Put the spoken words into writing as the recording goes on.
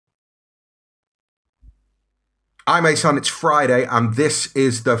I'm Asan, it's Friday, and this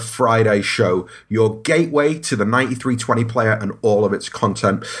is the Friday Show, your gateway to the 93-20 player and all of its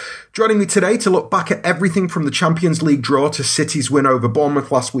content. Joining me today to look back at everything from the Champions League draw to City's win over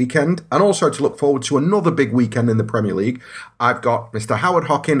Bournemouth last weekend, and also to look forward to another big weekend in the Premier League, I've got Mr. Howard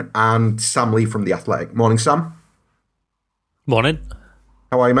Hockin and Sam Lee from The Athletic. Morning, Sam. Morning.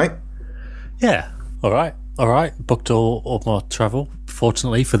 How are you, mate? Yeah, all right. Booked all my travel,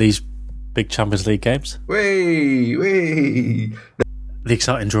 fortunately, for these big Champions League games. Whee! The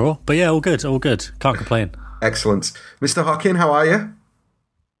exciting draw. But yeah, all good. Can't complain. Excellent. Mr. Hockin, how are you?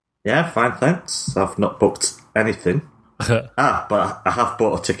 Yeah, fine, thanks. I've not booked anything. But I have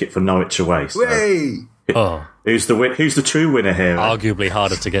bought a ticket for Norwich away. So who's the true winner here? Arguably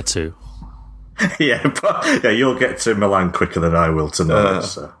harder to get to. Yeah, you'll get to Milan quicker than I will to Norwich.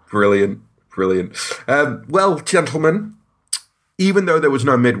 So. Brilliant. Well, gentlemen, even though there was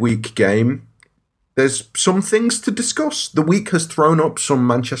no midweek game, there's some things to discuss. The week has thrown up some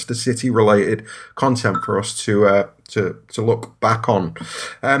Manchester City-related content for us to look back on.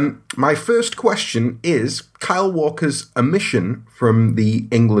 My first question is Kyle Walker's omission from the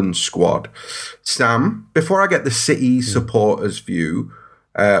England squad. Sam, before I get the City supporters' view,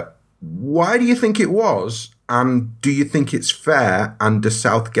 why do you think it was? And do you think it's fair? And do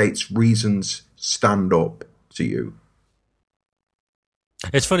Southgate's reasons stand up to you?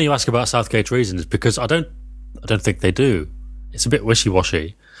 It's funny you ask about Southgate's reasons because I don't think they do. It's a bit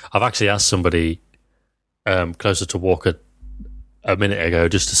wishy-washy. I've actually asked somebody closer to Walker a minute ago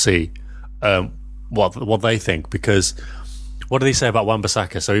just to see what they think, because what did he say about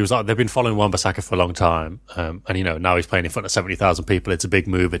Wan-Bissaka? So he was like, they've been following Wan-Bissaka for a long time, and now he's playing in front of 70,000 people. It's a big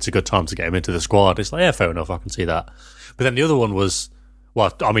move. It's a good time to get him into the squad. It's like, yeah, fair enough. I can see that. But then the other one was,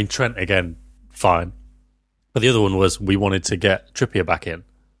 Trent again, fine. But the other one was, we wanted to get Trippier back in.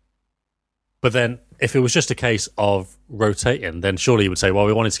 But then if it was just a case of rotating, then surely you would say, well,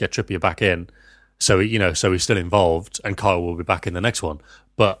 we wanted to get Trippier back in, so he's still involved, and Kyle will be back in the next one.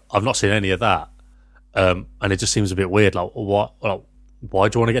 But I've not seen any of that. And it just seems a bit weird. Why do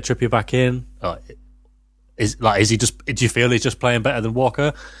you want to get Trippier back in? Is he just? Do you feel he's just playing better than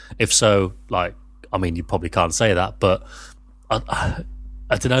Walker? If so, you probably can't say that, but I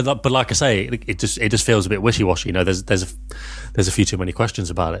don't know. But like I say, it just feels a bit wishy-washy. There's a few too many questions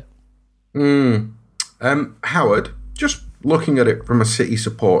about it. Howard, just looking at it from a City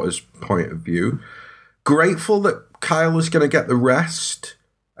supporter's point of view, grateful that Kyle is going to get the rest,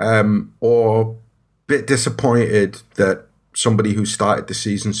 or bit disappointed that somebody who started the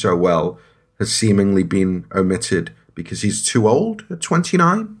season so well has seemingly been omitted because he's too old at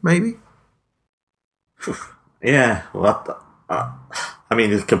 29, maybe? Yeah, well, I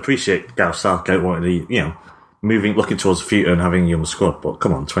can appreciate Gareth Southgate wanting to, looking towards the future and having a young squad, but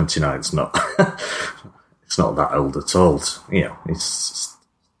come on, 29 is not, it's not that old at all.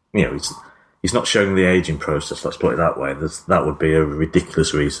 He's not showing the ageing process, let's put it that way. That would be a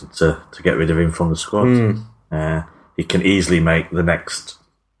ridiculous reason to get rid of him from the squad. He can easily make the next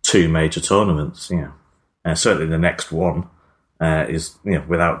two major tournaments, certainly the next one is,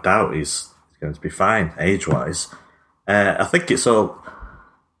 without doubt, he's going to be fine, age-wise. I think it's all...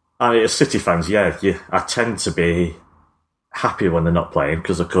 as City fans, I tend to be happy when they're not playing,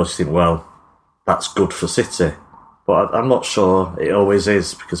 because of course you think, well, that's good for City. But I'm not sure it always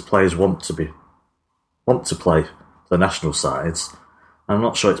is, because players want to play the national sides. I'm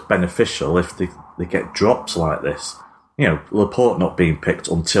not sure it's beneficial if they get dropped like this. Laporte not being picked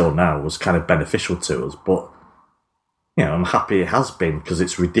until now was kind of beneficial to us, but I'm happy it has been, because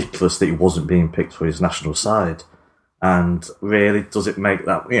it's ridiculous that he wasn't being picked for his national side. And really, does it make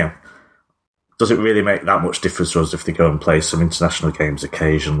that? Does it really make that much difference to us if they go and play some international games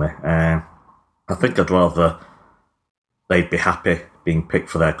occasionally? I think I'd rather they'd be happy being picked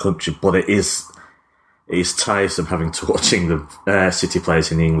for their country, but it is tiresome having to watching the City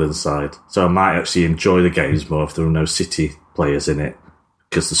players in the England side. So I might actually enjoy the games more if there are no City players in it,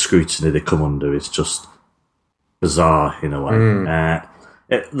 because the scrutiny they come under is just bizarre in a way.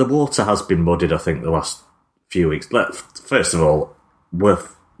 The water has been muddied, I think, the last few weeks. First of all, we're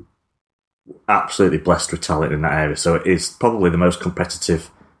absolutely blessed with talent in that area, so it is probably the most competitive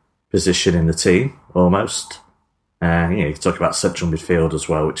position in the team, almost. You talk about central midfield as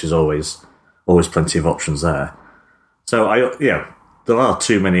well, which is always plenty of options there. So there are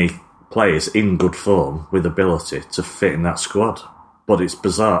too many players in good form with ability to fit in that squad, but it's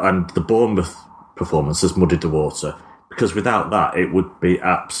bizarre. And the Bournemouth performance has muddied the water, because without that, it would be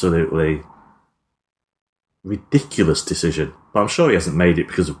absolutely ridiculous decision. But I'm sure he hasn't made it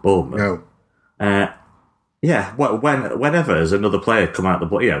because of Bournemouth. No. Whenever there's another player come out the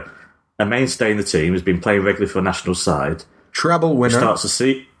a mainstay in the team, has been playing regularly for a national side. Treble winner. Starts to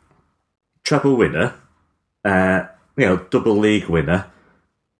see treble winner, double league winner,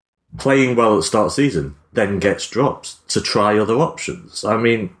 playing well at the start of the season, then gets dropped to try other options. I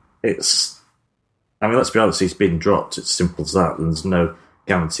mean, let's be honest, he's been dropped. It's simple as that. There's no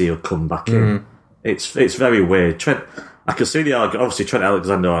guarantee he'll come back in. It's very weird. I can see the argument. Obviously, Trent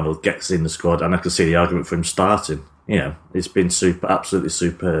Alexander-Arnold gets in the squad, and I can see the argument for him starting. It's been absolutely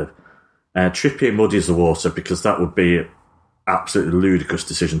superb. Trippier muddies the water because that would be an absolutely ludicrous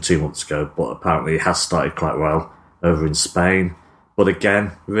decision 2 months ago, but apparently it has started quite well over in Spain. But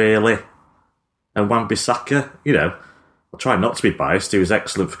again, really? And Wan-Bissaka, I'll try not to be biased. He was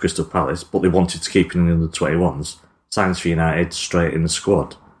excellent for Crystal Palace, but they wanted to keep him in the 21s. Signs for United straight in the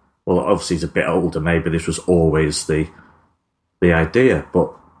squad. Well, obviously he's a bit older. Maybe this was always the idea.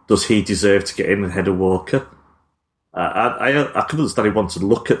 But does he deserve to get in ahead of Walker? I can understand he wanted to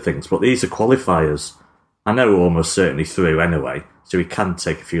look at things, but these are qualifiers. I know we're almost certainly through anyway, so he can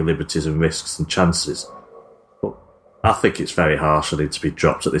take a few liberties and risks and chances. But I think it's very harsh on him to be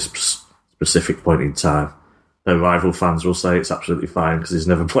dropped at this specific point in time. The rival fans will say it's absolutely fine because he's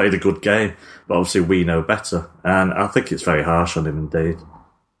never played a good game, but obviously we know better, and I think it's very harsh on him indeed.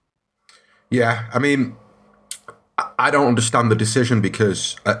 Yeah, I mean, I don't understand the decision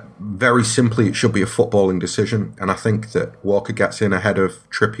because very simply it should be a footballing decision, and I think that Walker gets in ahead of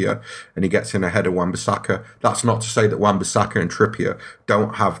Trippier and he gets in ahead of Wan-Bissaka. That's not to say that Wan-Bissaka and Trippier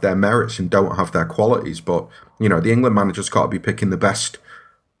don't have their merits and don't have their qualities, but the England manager's got to be picking the best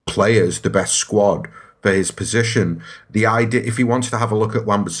players, the best squad for his position. The idea, if he wants to have a look at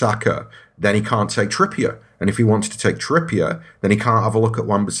Wan-Bissaka, then he can't take Trippier. And if he wants to take Trippier, then he can't have a look at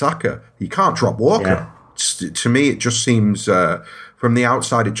Wan-Bissaka. He can't drop Walker. Yeah. To me, it just seems, from the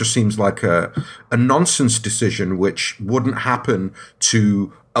outside, it just seems like a nonsense decision which wouldn't happen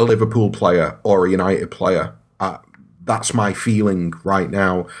to a Liverpool player or a United player. That's my feeling right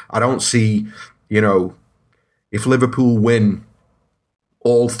now. I don't see, if Liverpool win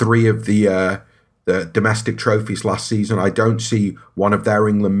all three of the domestic trophies last season, I don't see one of their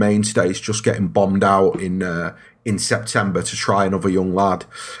England mainstays just getting bombed out in September to try another young lad.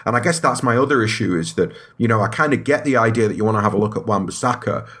 And I guess that's my other issue is that, I kind of get the idea that you want to have a look at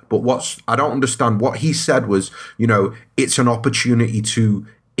Wan-Bissaka, but I don't understand what he said was, it's an opportunity to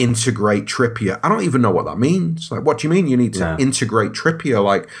integrate Trippier. I don't even know what that means. Like, what do you mean you need to integrate Trippier?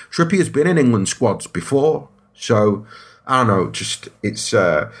 Like, Trippier's been in England squads before, so I don't know, just it's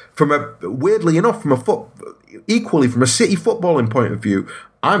weirdly enough equally from a City footballing point of view,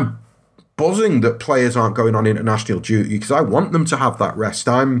 I'm buzzing that players aren't going on international duty because I want them to have that rest.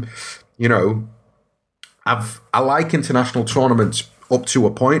 I like international tournaments up to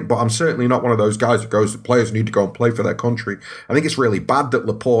a point, but I'm certainly not one of those guys that goes that players need to go and play for their country. I think it's really bad that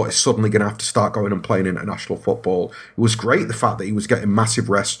Laporte is suddenly going to have to start going and playing international football. It was great the fact that he was getting massive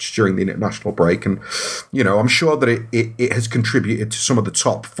rests during the international break, and I'm sure that it has contributed to some of the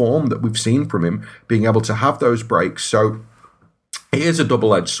top form that we've seen from him being able to have those breaks. So it is a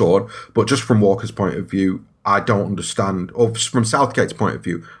double-edged sword, but just from Walker's point of view, I don't understand, or from Southgate's point of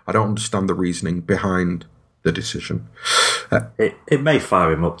view, I don't understand the reasoning behind the decision. It may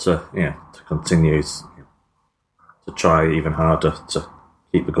fire him up to continue to try even harder to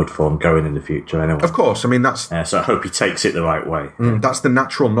keep the good form going in the future anyway. Of course, I mean that's so I hope he takes it the right way. That's the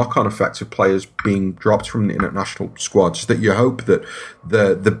natural knock-on effect of players being dropped from the international squads, that you hope that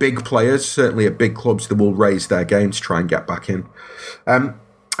the big players, certainly at big clubs, that will raise their game to try and get back in.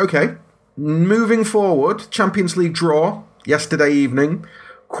 Okay, moving forward, Champions League draw yesterday evening.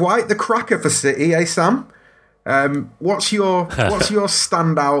 Quite the cracker for City, eh, Sam? What's your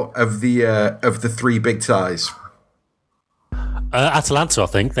standout of the three big ties? Atalanta, I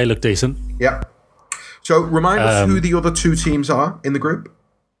think they look decent. Yeah. So remind us who the other two teams are in the group.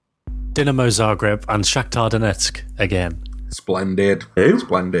 Dinamo Zagreb and Shakhtar Donetsk again. Splendid. Who?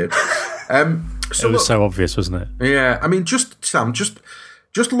 Splendid. So it was so obvious, wasn't it? Yeah. I mean, Sam, just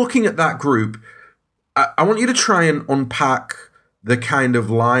looking at that group, I want you to try and unpack the kind of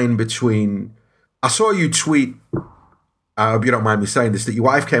line between. I saw you tweet, I hope you don't mind me saying this, that your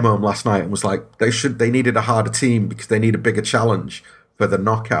wife came home last night and was like, they needed a harder team because they need a bigger challenge for the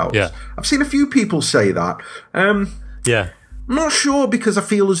knockouts. Yeah. I've seen a few people say that. Yeah. I'm not sure because I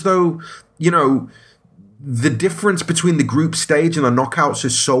feel as though, the difference between the group stage and the knockouts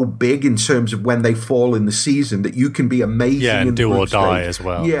is so big in terms of when they fall in the season that you can be amazing and in do or die stage. as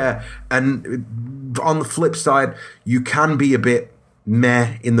well. Yeah, and on the flip side, you can be a bit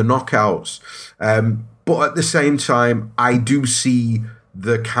meh in the knockouts. But at the same time, I do see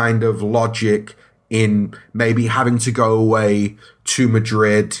the kind of logic in maybe having to go away to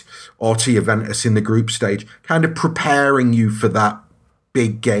Madrid or to Juventus in the group stage, kind of preparing you for that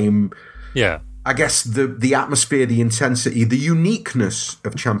big game. Yeah. I guess the atmosphere, the intensity, the uniqueness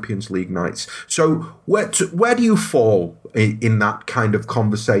of Champions League nights. So where do you fall in that kind of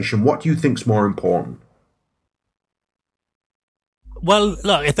conversation? What do you think's more important? Well,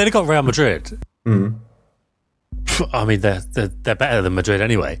 look, if they'd have got Real Madrid, I mean, they're better than Madrid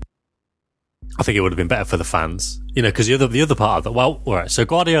anyway. I think it would have been better for the fans, because the other part of that. Well, all right. So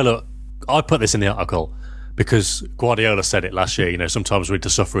Guardiola, I put this in the article because Guardiola said it last year. Sometimes we need to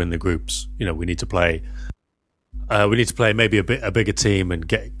suffer in the groups. We need to play. We need to play maybe a bigger team and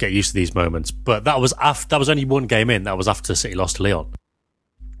get used to these moments. But that was only one game in. That was after City lost to Lyon.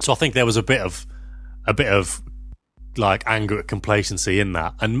 So I think there was a bit of like anger at complacency in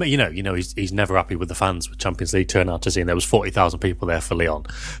that, and he's never happy with the fans with Champions League turnout to see, and there was 40,000 people there for Lyon.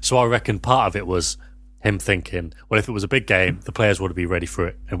 So I reckon part of it was him thinking, well, if it was a big game, the players would be ready for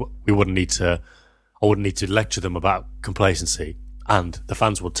it, and I wouldn't need to lecture them about complacency, and the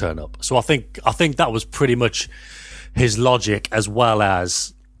fans would turn up. So I think that was pretty much his logic, as well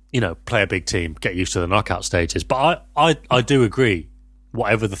as play a big team, get used to the knockout stages. But I do agree,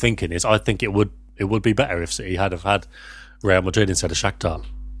 whatever the thinking is, I think it would be better if City had Real Madrid instead of Shakhtar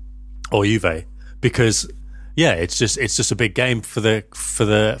or Juve, because it's just a big game for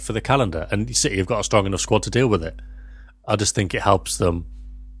the calendar, and City have got a strong enough squad to deal with it. I just think it helps them.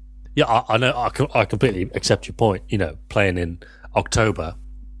 Yeah, I know. I completely accept your point. Playing in October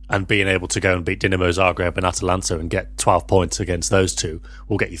and being able to go and beat Dinamo Zagreb and Atalanta and get 12 points against those two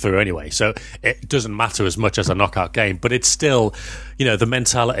will get you through anyway. So it doesn't matter as much as a knockout game, but it's still, the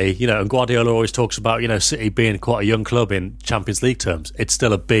mentality, and Guardiola always talks about, City being quite a young club in Champions League terms. It's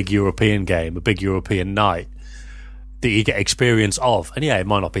still a big European game, a big European night that you get experience of. And it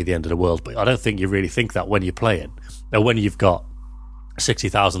might not be the end of the world, but I don't think you really think that when you're playing. Now, when you've got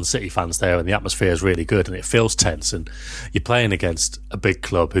 60,000 City fans there and the atmosphere is really good and it feels tense, and you're playing against a big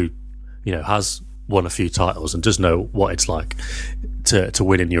club who has won a few titles and does know what it's like to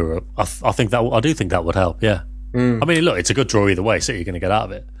win in Europe, I do think that would help. I mean, look, it's a good draw either way. City are going to get out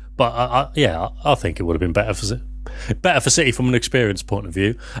of it, but I think it would have been better for City from an experience point of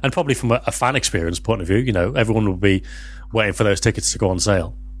view, and probably from a fan experience point of view. Everyone would be waiting for those tickets to go on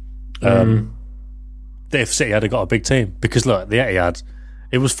sale. If City had got a big team, because look, the Etihad,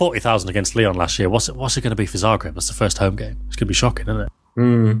 it was 40,000 against Lyon last year. What's it going to be for Zagreb? That's the first home game. It's going to be shocking, isn't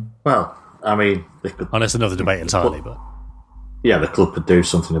it? Well, I mean, and it's another debate entirely, but the club could do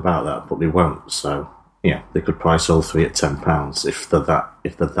something about that, but they won't. So they could price all three at £10 if they're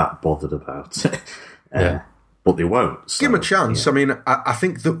that bothered about it. But they won't. So, give them a chance. I mean, I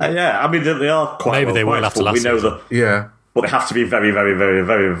think that. I mean, they are quite. Maybe they will after last season. We know that. Yeah. But they have to be very, very, very,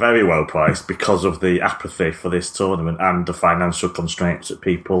 very, very well priced because of the apathy for this tournament and the financial constraints that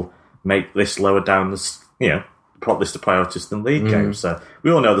people make this lower down put this to priorities than league games. So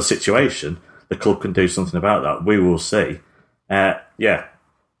we all know the situation. The club can do something about that. We will see.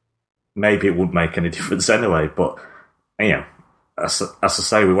 Maybe it wouldn't make any difference anyway. But as I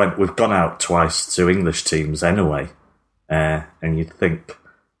say, we've gone out twice to English teams anyway, and you'd think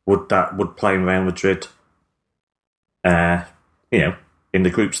would playing Real Madrid, in the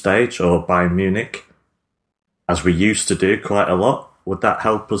group stage, or Bayern Munich, as we used to do quite a lot, would that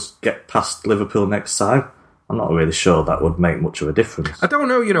help us get past Liverpool next time? I'm not really sure that would make much of a difference. I don't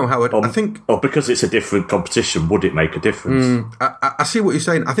know, Howard. I think... Or because it's a different competition, would it make a difference? I see what you're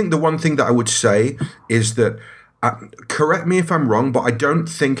saying. I think the one thing that I would say is that, correct me if I'm wrong, but I don't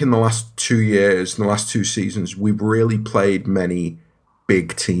think in the last 2 years, in the last 2 seasons, we've really played many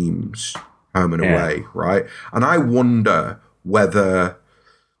big teams home and away, right? And I wonder whether...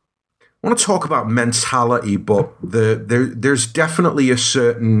 I want to talk about mentality, but there's definitely a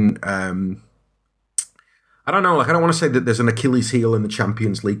certain... I don't know, I don't want to say that there's an Achilles heel in the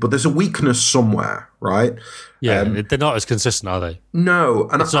Champions League, but there's a weakness somewhere, right? Yeah, they're not as consistent, are they? No.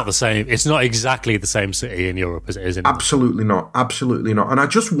 And it's not the same. It's not exactly the same City in Europe as it is in England. Absolutely not. Absolutely not. And I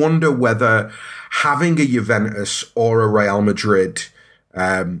just wonder whether having a Juventus or a Real Madrid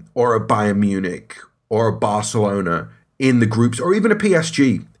or a Bayern Munich or a Barcelona in the groups, or even a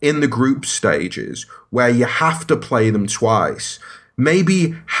PSG in the group stages, where you have to play them twice,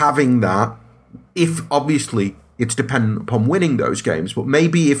 maybe having that, if obviously it's dependent upon winning those games, but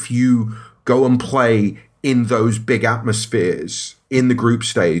maybe if you go and play in those big atmospheres in the group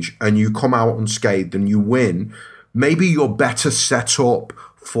stage and you come out unscathed and you win, maybe you're better set up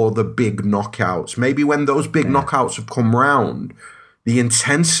for the big knockouts. Maybe when those big knockouts have come round, the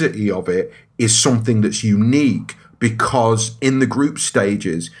intensity of it is something that's unique, because in the group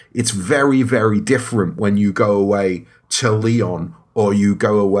stages, it's very, very different when you go away to Lyon or you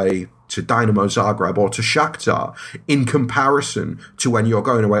go away to Dynamo Zagreb or to Shakhtar in comparison to when you're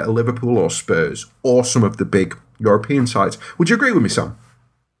going away to Liverpool or Spurs or some of the big European sides. Would you agree with me, Sam?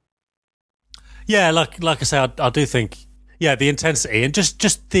 Yeah, like I say, I do think, the intensity and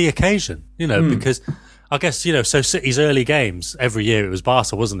just the occasion, because I guess, so City's early games, every year it was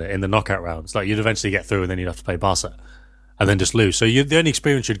Barca, wasn't it, in the knockout rounds? Like, you'd eventually get through and then you'd have to play Barca and then just lose. So the only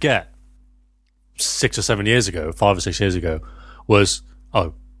experience you'd get 5 or 6 years ago, was,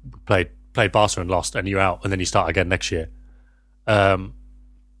 played Barca and lost and you're out and then you start again next year. And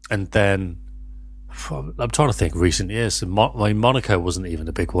then, I'm trying to think recent years. Monaco wasn't even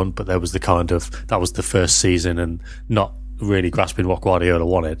a big one, but there was that was the first season and not really grasping what Guardiola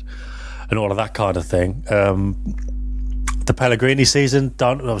wanted and all of that kind of thing. The Pellegrini season,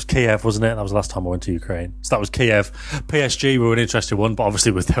 that was Kiev, wasn't it? That was the last time I went to Ukraine. So that was Kiev. PSG were an interesting one, but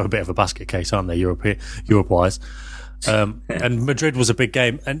obviously they were a bit of a basket case, aren't they, Europe-wise? And Madrid was a big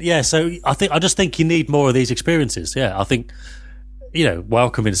game. And so I just think you need more of these experiences. Yeah, I think,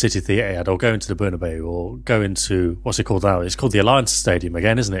 welcoming City to the Etihad or going to the Bernabeu or going to, what's it called now? It's called the Alliance Stadium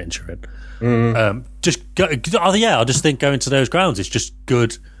again, isn't it, in Turin? I just think going to those grounds is just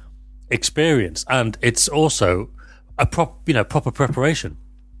good experience, and it's also a proper preparation,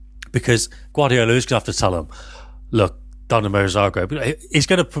 because Guardiola is going to have to tell them, look, Dynamo Zagreb, he's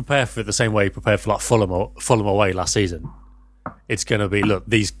going to prepare for it the same way he prepared for like Fulham away last season. It's going to be, look,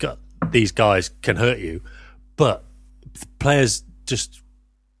 these guys can hurt you, but players just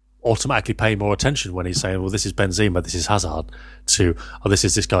automatically pay more attention when he's saying, well, this is Benzema, this is Hazard, to, this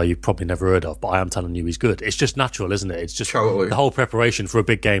is this guy you've probably never heard of, but I am telling you he's good. It's just natural, isn't it? It's just totally. The whole preparation for a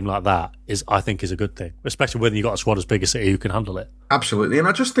big game like that I think is a good thing, especially when you've got a squad as big as City who can handle it. Absolutely. And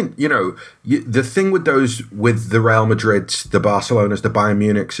I just think, the thing with with the Real Madrids, the Barcelonas, the Bayern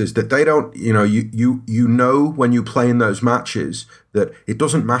Munichs, is that they don't, you know when you play in those matches that it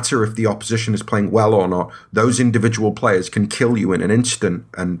doesn't matter if the opposition is playing well or not. Those individual players can kill you in an instant,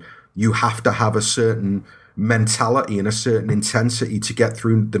 and you have to have a certain mentality and a certain intensity to get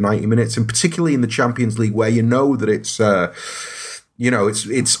through the 90 minutes, and particularly in the Champions League, where you know that it's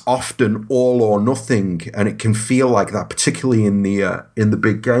often all or nothing, and it can feel like that, particularly in the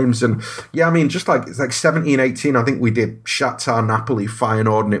big games. And just like it's like 17-18, I think we did Shakhtar, Napoli,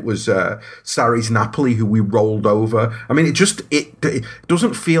 Feyenoord, and it was Sarri's Napoli who we rolled over. I mean, it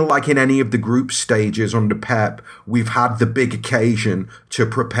doesn't feel like in any of the group stages under Pep we've had the big occasion to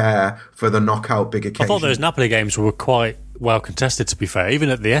prepare for the knockout big occasion. I thought those Napoli games were quite well contested, to be fair. Even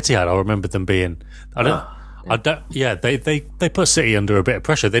at the Etihad, I remember them being. They put City under a bit of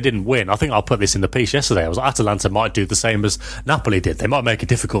pressure. They didn't win. I think I'll put this in the piece yesterday. I was like, Atalanta might do the same as Napoli did. They might make it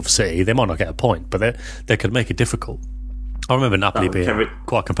difficult for City. They might not get a point, but they could make it difficult. I remember Napoli being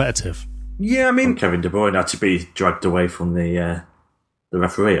quite competitive. Yeah, I mean, Kevin De Bruyne had to be dragged away from the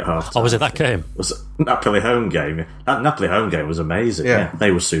referee at half time. Oh, was it that game? It was Napoli home game. That Napoli home game was amazing. Yeah,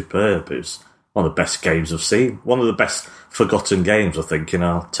 they were superb. It was one of the best games I've seen. One of the best forgotten games, I think, in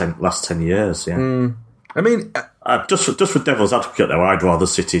our last 10 years. Yeah. I mean, just for devil's advocate, though, I'd rather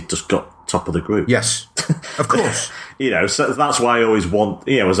City just got top of the group. Yes, of course. So that's why I always want,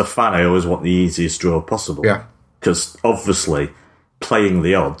 as a fan, I always want the easiest draw possible. Yeah. Because obviously, playing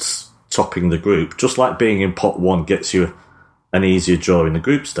the odds, topping the group, just like being in pot one gets you an easier draw in the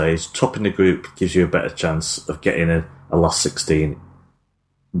group stage, topping the group gives you a better chance of getting a last 16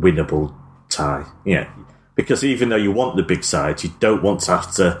 winnable tie. Yeah. Because even though you want the big side, you don't want to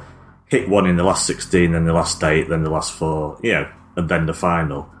have to hit one in the last 16, then the last 8, then the last 4, and then the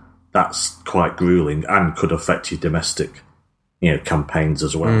final. That's quite grueling and could affect your domestic, campaigns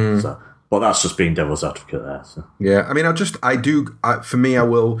as well. So, but that's just being devil's advocate there. So. Yeah, I mean, for me, I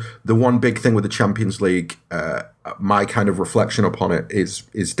will. The one big thing with the Champions League, my kind of reflection upon it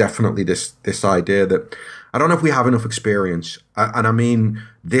is definitely this idea that I don't know if we have enough experience, and I mean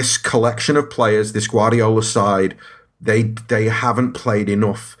this collection of players, this Guardiola side, they haven't played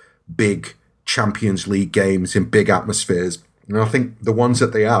enough big Champions League games in big atmospheres. And I think the ones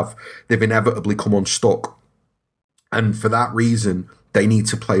that they have, they've inevitably come unstuck. And for that reason, they need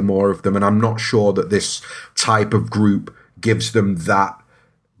to play more of them. And I'm not sure that this type of group gives them that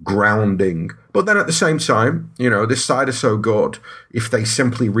grounding. But then at the same time, this side is so good, if they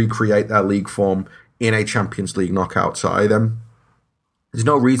simply recreate their league form in a Champions League knockout tie, then there's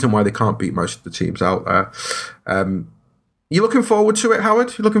no reason why they can't beat most of the teams out there. You looking forward to it,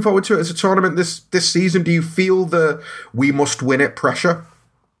 Howard? You looking forward to it as a tournament this season? Do you feel the we must win it pressure?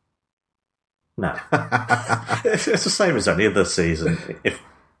 No. It's the same as any other season.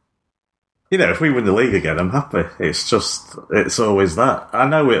 if we win the league again, I'm happy. It's always that. I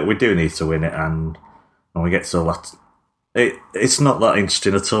know we do need to win it, and when we get to the last, it's not that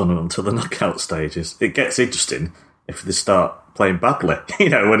interesting a tournament until the knockout stages. It gets interesting if they start playing badly,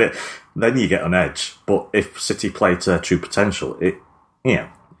 then you get on edge. But if City play to their true potential, you can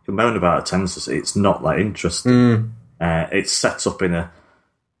moan about attendance. It's not that interesting. It's set up in a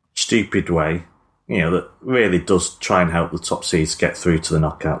stupid way, that really does try and help the top seeds get through to the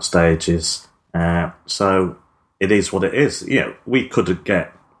knockout stages. So it is what it is. We couldn't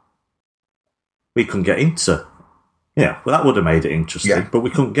get into. Well, that would have made it interesting, but we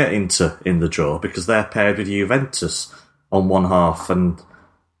couldn't get into in the draw because they're paired with Juventus on one half, and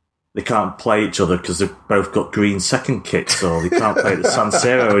they can't play each other because they've both got green second kits, or they can't play at the San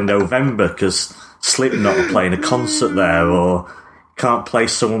Siro in November because Slipknot are playing a concert there, or can't play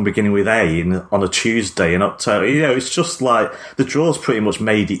someone beginning with A on a Tuesday in October. It's just like the draw's pretty much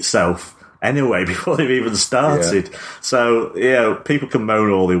made itself anyway before they've even started. Yeah. So, people can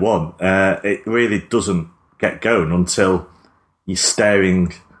moan all they want. It really doesn't get going until you're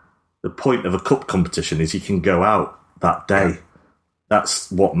staring. The point of a cup competition is you can go out that day. Yeah.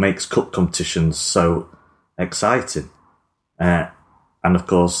 That's what makes cup competitions so exciting. And of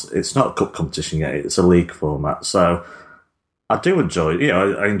course, it's not a cup competition yet, it's a league format. So I do enjoy,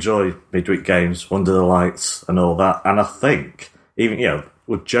 I enjoy midweek games, under the lights and all that. And I think, even,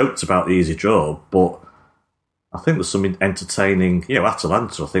 we've joked about the easy draw, but I think there's some entertaining,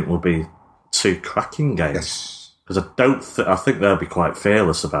 Atalanta, I think, will be 2 cracking games. Because I think they'll be quite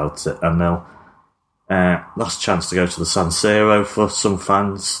fearless about it, and they'll last chance to go to the San Siro for some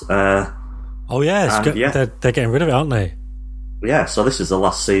fans. They're getting rid of it, aren't they? Yeah, so this is the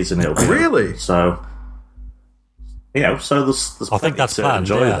last season it'll be. Really? So, so there's I think that's to planned,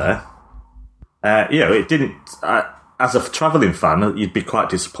 enjoy there. It didn't. As a travelling fan, you'd be quite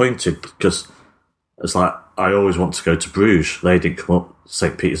disappointed because it's like I always want to go to Bruges. They didn't come up.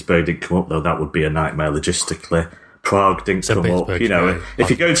 St. Petersburg didn't come up, though. That would be a nightmare logistically. Prague didn't come up. If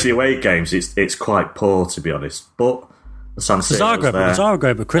you go to the away games, it's quite poor, to be honest. But the San Siro's there.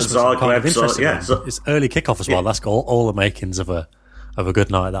 Zagreb at Christmas is kind of interesting. So it's early kickoff as well. That's got all the makings of a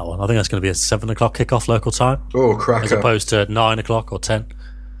good night, that one. I think that's going to be a 7 o'clock kickoff local time. Oh, cracker. As opposed to 9 o'clock or 10.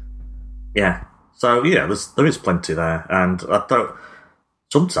 Yeah. So, there is plenty there. And I thought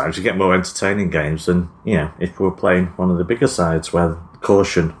sometimes you get more entertaining games than, if we were playing one of the bigger sides where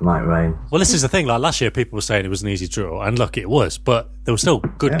caution might reign. Well, this is the thing. Like last year, people were saying it was an easy draw, and look, it was, but there were still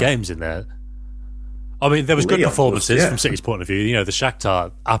good games in there. I mean, there was good performances from City's point of view. The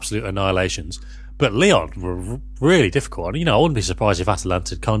Shakhtar absolute annihilations, but Lyon were really difficult. And I wouldn't be surprised if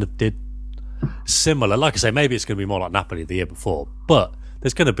Atalanta kind of did similar. Like I say, maybe it's going to be more like Napoli the year before, but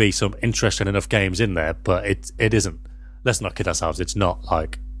there's going to be some interesting enough games in there. But it isn't. Let's not kid ourselves. It's not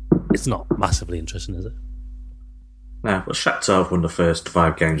massively interesting, is it? No, but Shakhtar won the first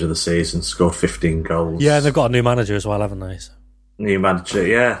 5 games of the season, scored 15 goals. Yeah, they've got a new manager as well, haven't they? So. New manager,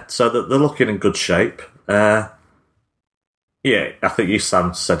 yeah. So they're looking in good shape. I think you,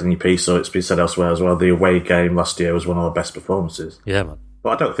 Sam, said in your piece, or it's been said elsewhere as well, the away game last year was one of the best performances. Yeah, man. But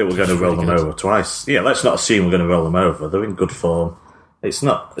I don't think we're going to roll them over twice. Yeah, let's not assume we're going to roll them over. They're in good form. It's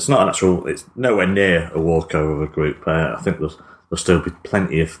not an actual... It's nowhere near a walkover of a group. I think there'll still be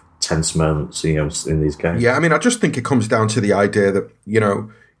plenty of tense moments, in these games. Yeah, I mean, I just think it comes down to the idea that,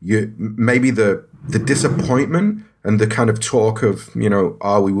 you maybe the disappointment and the kind of talk of,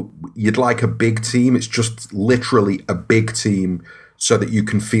 you'd like a big team. It's just literally a big team so that you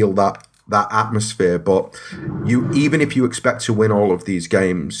can feel that atmosphere. But even if you expect to win all of these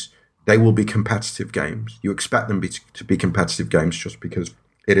games, they will be competitive games. You expect them to be competitive games just because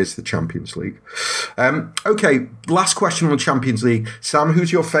it is the Champions League. Okay, last question on the Champions League. Sam,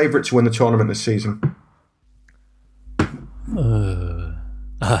 who's your favourite to win the tournament this season?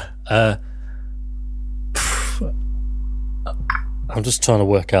 I'm just trying to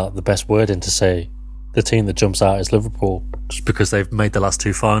work out the best wording to say the team that jumps out is Liverpool, just because they've made the last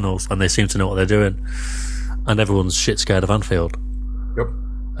 2 finals and they seem to know what they're doing, and everyone's shit scared of Anfield. Yep.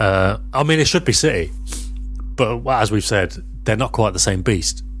 I mean, it should be City, but as we've said, they're not quite the same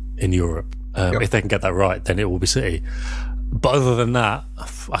beast in Europe. If they can get that right, then it will be City. But other than that,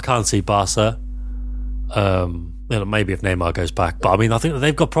 I can't see Barca. Maybe if Neymar goes back. But I mean, I think that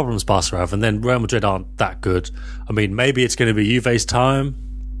they've got problems, Barca have, and then Real Madrid aren't that good. I mean, maybe it's going to be Juve's time,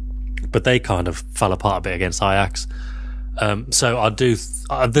 but they kind of fell apart a bit against Ajax. So I do...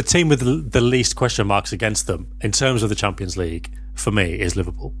 the team with the least question marks against them, in terms of the Champions League, for me, is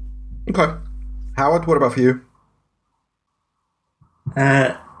Liverpool. Okay. Howard, what about for you?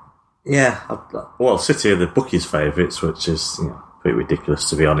 City are the bookies' favourites, which is pretty ridiculous,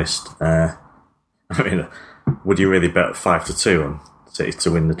 to be honest. I mean, would you really bet 5-2 on City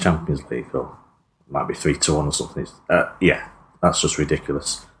to win the Champions League? Or it might be 3-1 or something. Yeah, that's just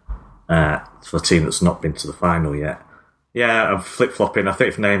ridiculous. For a team that's not been to the final yet. Yeah, I'm flip-flopping. I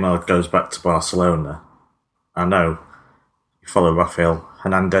think if Neymar goes back to Barcelona, I know you follow Rafael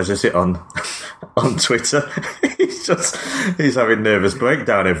Hernandez, is it, on Twitter? he's having nervous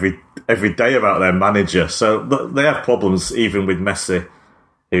breakdown every day about their manager. So they have problems even with Messi.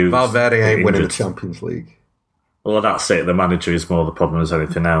 Valverde ain't winning the Champions League. Well, that's it. The manager is more the problem as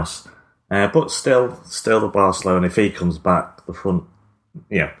anything else. But still the Barcelona, if he comes back, the front,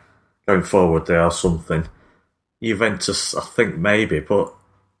 going forward, they are something. Juventus, I think maybe, but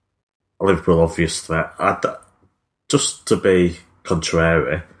Liverpool, obvious threat. Just to be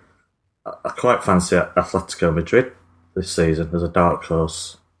contrary, I quite fancy Atletico Madrid this season as a dark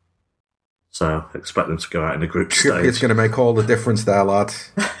horse. So expect them to go out in the group stage. It's going to make all the difference there, lad.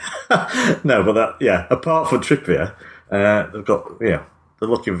 No, but apart from Trippier, they've got they're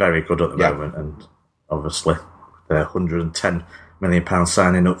looking very good at the moment, and obviously their £110 million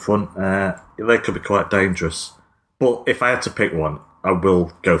signing up front, they could be quite dangerous. But if I had to pick one, I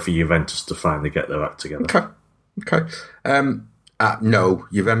will go for Juventus to finally get their act together. Okay. No,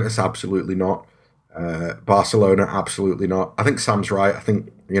 Juventus absolutely not. Barcelona absolutely not. I think Sam's right. I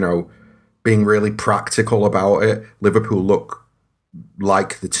think, being really practical about it, Liverpool look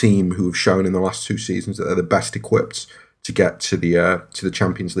like the team who have shown in the last 2 seasons that they're the best equipped to get to the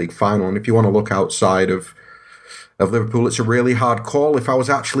Champions League final. And if you want to look outside of Liverpool, it's a really hard call. If I was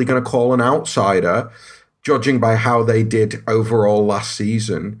actually going to call an outsider, judging by how they did overall last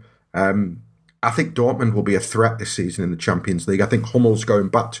season, I think Dortmund will be a threat this season in the Champions League. I think Hummels going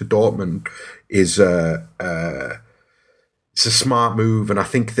back to Dortmund is it's a smart move, and I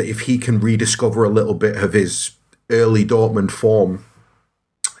think that if he can rediscover a little bit of his early Dortmund form,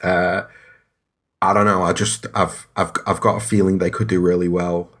 I don't know. I've got a feeling they could do really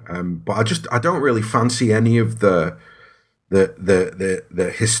well, but I don't really fancy any of the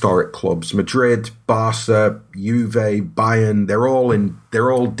historic clubs. Madrid, Barca, Juve, Bayern,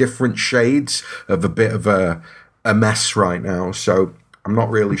 they're all different shades of a bit of a mess right now. So I'm not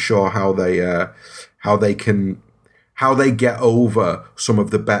really sure how they get over some of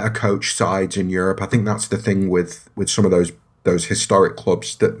the better coach sides in Europe. I think that's the thing with some of those historic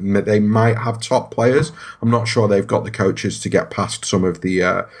clubs, that they might have top players. I'm not sure they've got the coaches to get past some of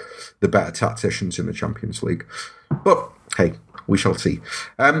the better tacticians in the Champions League. But hey, we shall see.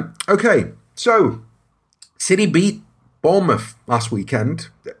 Okay, so City beat Bournemouth last weekend.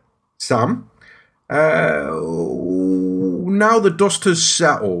 Sam, now the dust has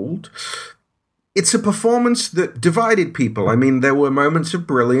settled. It's a performance that divided people. I mean, there were moments of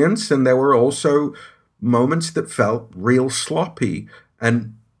brilliance, and there were also moments that felt real sloppy.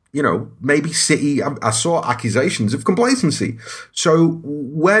 And, maybe City, I saw accusations of complacency. So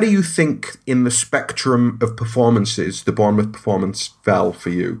where do you think in the spectrum of performances the Bournemouth performance fell for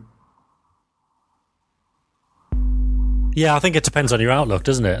you? Yeah, I think it depends on your outlook,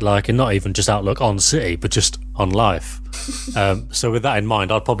 doesn't it? and not even just outlook on City, but just on life. So with that in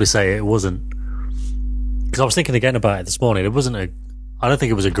mind, I'd probably say it wasn't, because I was thinking again about it this morning. I don't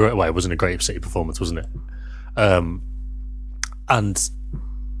think it was a great way. It wasn't a great City performance, wasn't it? And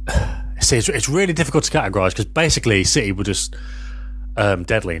see, it's really difficult to categorise, because basically City were just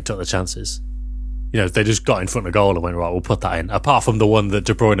deadly and took the chances. They just got in front of goal and went, right, we'll put that in. Apart from the one that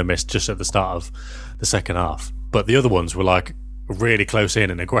De Bruyne missed just at the start of the second half. But the other ones were really close in,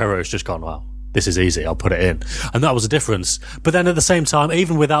 and Aguero's just gone, wow, this is easy, I'll put it in. And that was a difference. But then at the same time,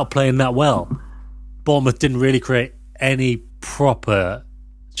 even without playing that well, Bournemouth didn't really create any proper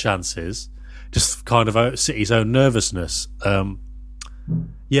chances, just kind of out City's own nervousness. And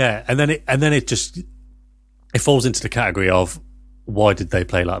then it falls into the category of, why did they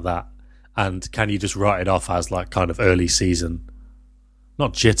play like that? And can you just write it off as kind of early season,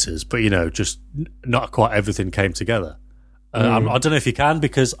 not jitters, but just not quite everything came together. I don't know if you can,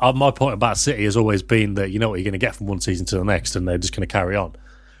 because my point about City has always been that you know what you're going to get from one season to the next, and they're just going to carry on.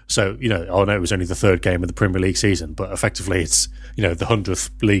 So, I know it was only the 3rd game of the Premier League season, but effectively it's, the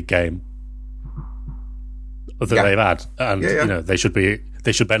 100th league game that they've had. And, they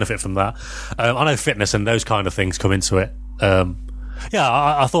should benefit from that. I know fitness and those kind of things come into it.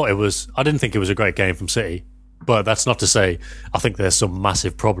 I thought I didn't think it was a great game from City, but that's not to say I think there's some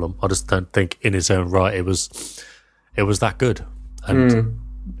massive problem. I just don't think in its own right it was that good. And,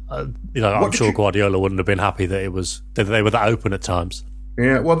 I'm sure Guardiola wouldn't have been happy that they were that open at times.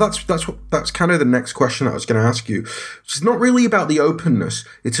 Yeah, well, that's kind of the next question I was going to ask you. It's not really about the openness.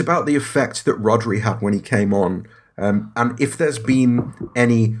 It's about the effect that Rodri had when he came on. And if there's been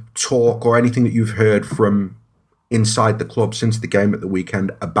any talk or anything that you've heard from inside the club since the game at the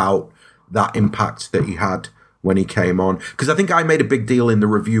weekend about that impact that he had when he came on. Because I think I made a big deal in the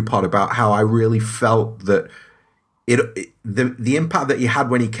review pod about how I really felt that the impact that he had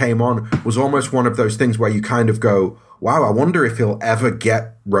when he came on was almost one of those things where you kind of go, wow, I wonder if he'll ever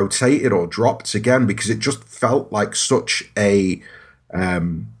get rotated or dropped again, because it just felt like such a...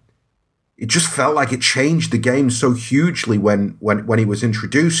 it just felt like it changed the game so hugely when he was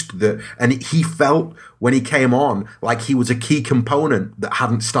introduced, and he felt when he came on like he was a key component that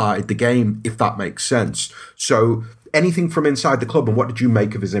hadn't started the game, if that makes sense. So anything from inside the club, and what did you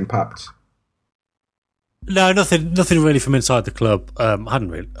make of his impact? No, nothing really from inside the club. Hadn't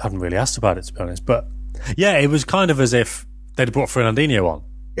really asked about it, to be honest. But yeah, it was kind of as if they'd brought Fernandinho on.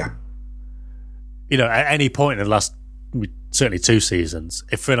 Yeah. You know, at any point in the last certainly 2 seasons,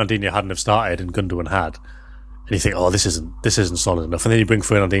 if Fernandinho hadn't have started and Gundogan had, and you think, oh, this isn't solid enough, and then you bring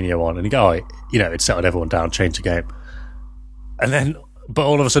Fernandinho on and you go, oh, you know, it settled everyone down, changed the game, and then, but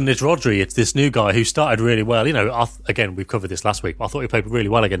all of a sudden it's Rodri, it's this new guy who started really well. You know, again, we covered this last week, but I thought he played really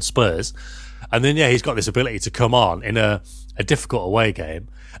well against Spurs, and then he's got this ability to come on in a difficult away game,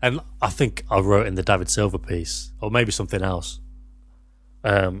 and I think I wrote in the David Silva piece, or maybe something else.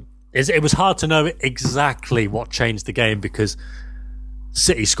 It was hard to know exactly what changed the game, because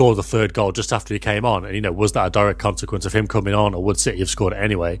City scored the 3rd goal just after he came on, and, you know, was that a direct consequence of him coming on, or would City have scored it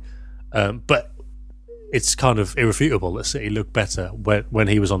anyway? But it's kind of irrefutable that City looked better when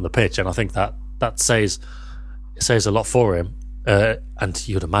he was on the pitch, and I think that says a lot for him. And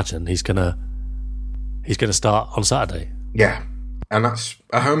you'd imagine he's gonna start on Saturday. Yeah, and that's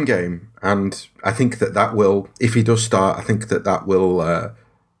a home game, and I think that will, if he does start, I think that will.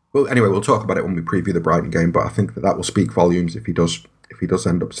 Well, anyway, we'll talk about it when we preview the Brighton game, but I think that will speak volumes if he does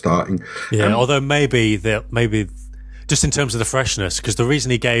end up starting. Yeah, although maybe just in terms of the freshness, because the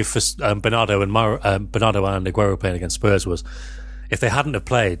reason he gave for Bernardo and Aguero playing against Spurs was, if they hadn't have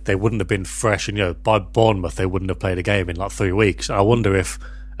played, they wouldn't have been fresh, and, you know, by Bournemouth they wouldn't have played a game in like 3 weeks. And I wonder if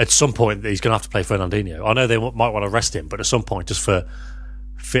at some point he's going to have to play Fernandinho. I know they might want to rest him, but at some point, just for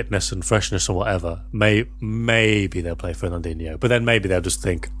fitness and freshness or whatever, maybe they'll play Fernandinho. But then maybe they'll just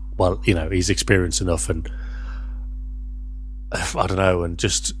think, well, you know, he's experienced enough and, I don't know, and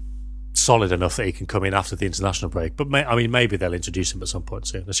just solid enough that he can come in after the international break. But maybe they'll introduce him at some point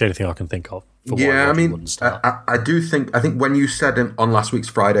soon. That's the only thing I can think of. I do think when you said on last week's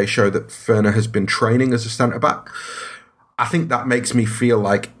Friday show that Ferner has been training as a centre-back, I think that makes me feel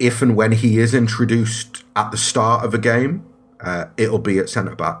like if and when he is introduced at the start of a game, it'll be at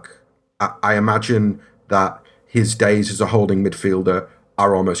centre-back. I imagine that his days as a holding midfielder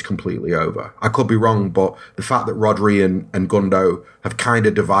are almost completely over. I could be wrong, but the fact that Rodri and Gundo have kind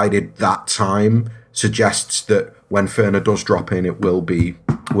of divided that time suggests that when Ferner does drop in, it will be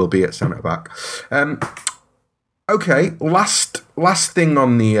at centre back. Okay, last thing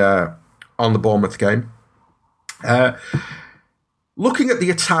on the Bournemouth game. Looking at the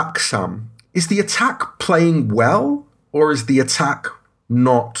attack, Sam, is the attack playing well, or is the attack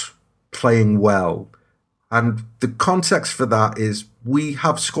not playing well? And the context for that is we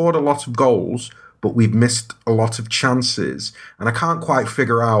have scored a lot of goals, but we've missed a lot of chances. And I can't quite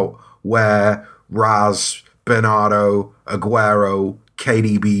figure out where Raz, Bernardo, Aguero,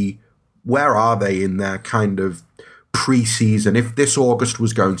 KDB, where are they in their kind of pre-season, if this August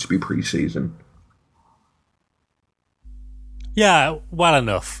was going to be pre-season? Yeah, well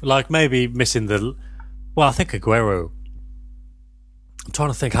enough. Like maybe missing I think Aguero... I'm trying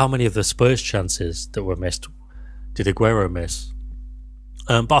to think how many of the Spurs chances that were missed did Aguero miss.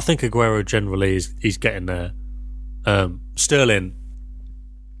 But I think Aguero generally he's getting there. Sterling,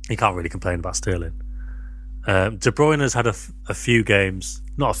 you can't really complain about Sterling. De Bruyne has had a few games,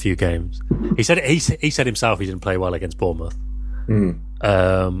 not a few games. He said himself he didn't play well against Bournemouth.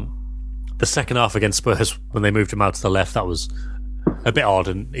 The second half against Spurs, when they moved him out to the left, that was a bit odd,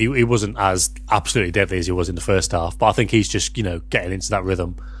 and he wasn't as absolutely deadly as he was in the first half. But I think he's just, you know, getting into that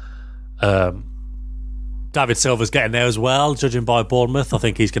rhythm. David Silva's getting there as well, judging by Bournemouth. I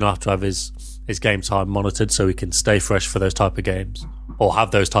think he's going to have his game time monitored so he can stay fresh for those type of games, or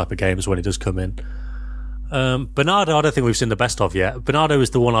have those type of games when he does come in. Bernardo, I don't think we've seen the best of yet. Bernardo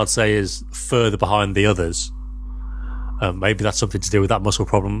is the one I'd say is further behind the others. Maybe that's something to do with that muscle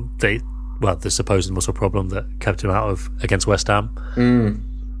problem, the supposed muscle problem that kept him out of against West Ham.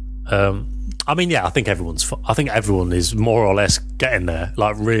 I mean, yeah, I think everyone is more or less getting there,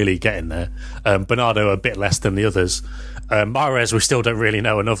 like really getting there. Bernardo a bit less than the others. Mahrez we still don't really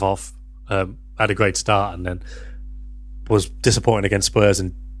know enough of. Had a great start and then was disappointing against Spurs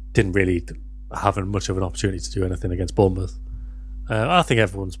and didn't really having much of an opportunity to do anything against Bournemouth. I think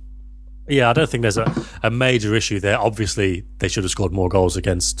everyone's... Yeah, I don't think there's a major issue there. Obviously, they should have scored more goals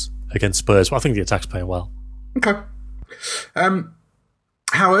against Spurs, but I think the attack's playing well. Okay.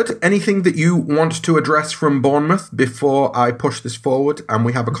 Howard, anything that you want to address from Bournemouth before I push this forward and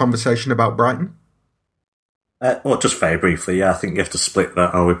we have a conversation about Brighton? Well, just very briefly, yeah, I think you have to split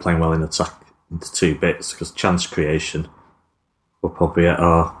that. Are we playing well in attack into two bits? Because chance creation, we're probably at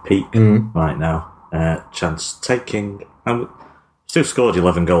our peak right now. Chance taking, and still scored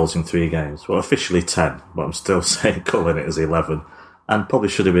 11 goals in 3 games. Well, officially 10, but I'm still calling it as 11, and probably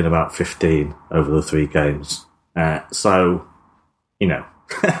should have been about 15 over the 3 games. So, you know,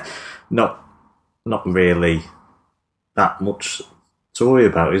 not really that much to worry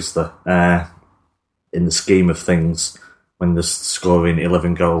about, is there? In the scheme of things, when they're scoring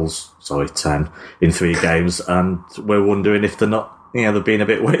 10 in 3 games, and we're wondering if they're not, they're being a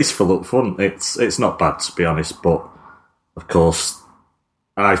bit wasteful up front. It's not bad, to be honest, but of course,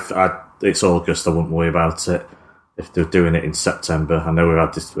 it's August. I wouldn't worry about it. If they're doing it in September, I know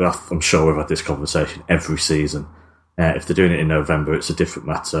I'm sure we've had this conversation every season. If they're doing it in November, it's a different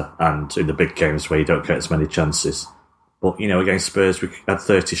matter, and in the big games where you don't get as many chances. But against Spurs, we had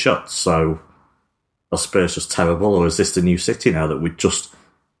 30 shots, so. Are Spurs just terrible, or is this the new City now that we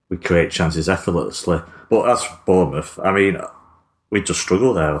create chances effortlessly? But as Bournemouth, I mean, we just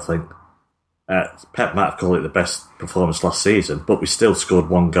struggle there, I think. Pep might have called it the best performance last season, but we still scored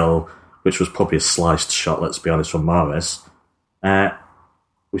 1 goal, which was probably a sliced shot, let's be honest, from Mahrez.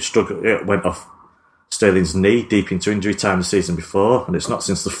 We struggled. It went off Sterling's knee deep into injury time the season before, and it's not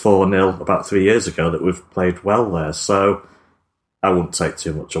since the 4-0 about 3 years ago that we've played well there. So I wouldn't take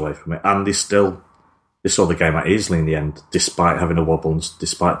too much away from it. And they saw the game out easily in the end, despite having a wobble and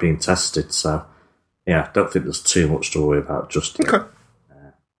despite being tested. So, yeah, I don't think there's too much to worry about just yet. Okay.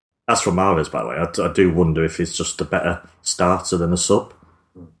 As for Mahrez, by the way, I do wonder if he's just a better starter than a sub.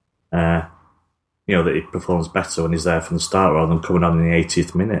 That he performs better when he's there from the start rather than coming on in the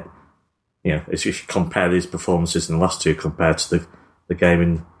 80th minute. If you compare these performances in the last 2 compared to the game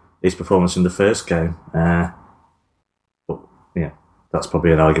in his performance in the first game. But, yeah, that's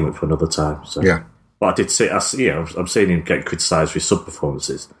probably an argument for another time. So. Yeah. But I did see, I'm seeing him get criticised for his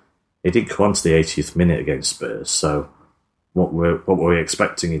sub-performances. He didn't come on to the 80th minute against Spurs, so what were we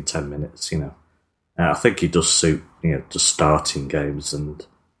expecting in 10 minutes, I think he does suit, just starting games, and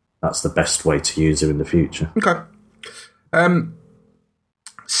that's the best way to use him in the future. Okay.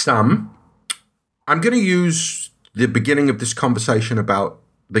 Sam, I'm going to use the beginning of this conversation about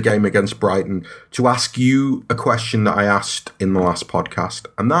the game against Brighton to ask you a question that I asked in the last podcast,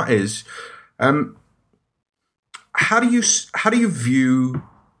 and that is... How do you view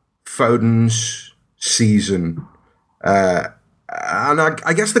Foden's season? And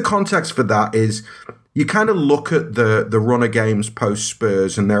I guess the context for that is you kind of look at the run of games post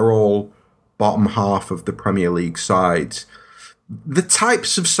Spurs, and they're all bottom half of the Premier League sides. The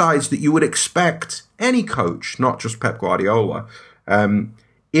types of sides that you would expect any coach, not just Pep Guardiola,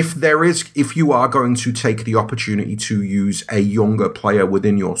 if you are going to take the opportunity to use a younger player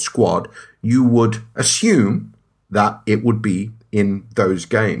within your squad, you would assume that it would be in those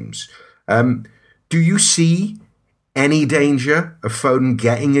games. Do you see any danger of Foden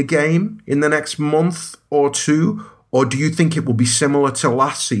getting a game in the next month or 2? Or do you think it will be similar to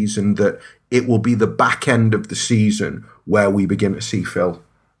last season, that it will be the back end of the season where we begin to see Phil?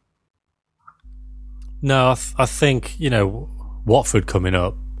 No, I think, Watford coming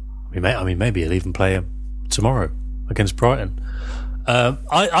up, maybe he'll even play him tomorrow against Brighton.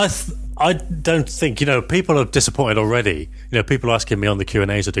 I don't think, people are disappointed already. People are asking me on the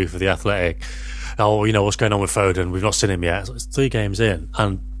Q&As I do for The Athletic, what's going on with Foden? We've not seen him yet. It's 3 games in.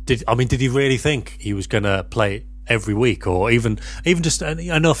 And did he really think he was going to play every week, or even just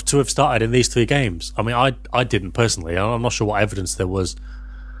enough to have started in these 3 games? I didn't personally. I'm not sure what evidence there was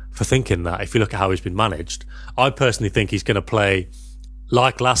for thinking that. If you look at how he's been managed, I personally think he's going to play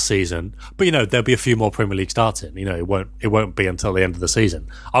like last season, but there'll be a few more Premier League starting. It won't be until the end of the season.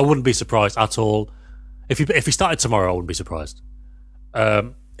 I wouldn't be surprised at all if he started tomorrow. I wouldn't be surprised.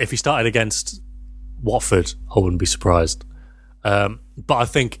 If he started against Watford, I wouldn't be surprised. But I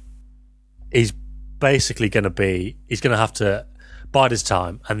think he's basically going to have to bide his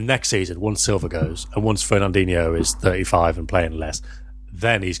time. And next season, once Silva goes and once Fernandinho is 35 and playing less,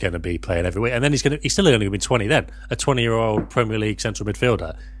 then he's going to be playing every week. And then he's still only going to be 20 then. A 20-year-old Premier League central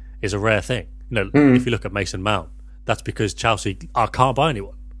midfielder is a rare thing. If you look at Mason Mount, that's because Chelsea can't buy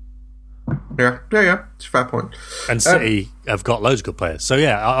anyone. Yeah. It's a fair point. And City have got loads of good players. So,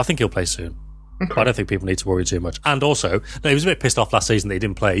 yeah, I think he'll play soon. I don't think people need to worry too much. And also, no, he was a bit pissed off last season that he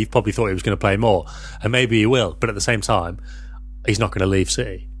didn't play. He probably thought he was going to play more, and maybe he will. But at the same time, he's not going to leave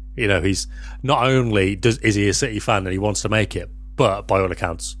City. He's not only is he a City fan and he wants to make it, but by all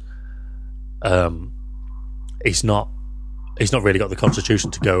accounts, he's not really got the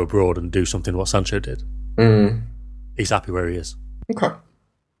constitution to go abroad and do something what Sancho did. He's happy where he is. Okay.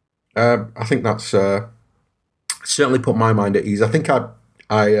 I think that's certainly put my mind at ease. I think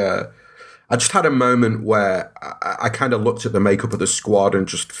I just had a moment where I kind of looked at the makeup of the squad and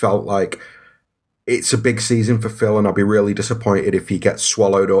just felt like it's a big season for Phil, and I'll be really disappointed if he gets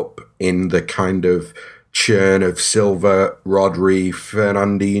swallowed up in the kind of churn of Silva, Rodri,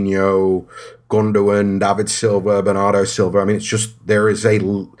 Fernandinho, Gundogan, David Silva, Bernardo Silva. I mean, it's just there is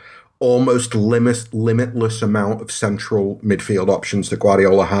almost limitless amount of central midfield options that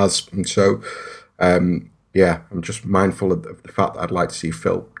Guardiola has. And so, I'm just mindful of the fact that I'd like to see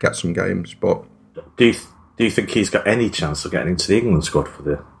Phil get some games. But do you think he's got any chance of getting into the England squad for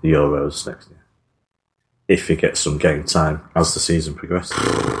the Euros next year? If he gets some game time as the season progresses?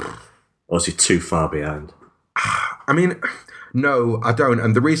 Or is he too far behind? I mean, no, I don't.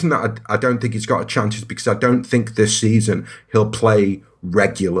 And the reason that I don't think he's got a chance is because I don't think this season he'll play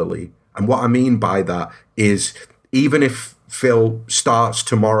regularly. And what I mean by that is even if Phil starts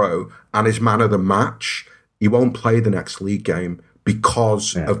tomorrow and is man of the match, he won't play the next league game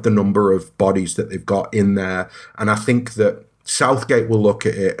because of the number of bodies that they've got in there. And I think that Southgate will look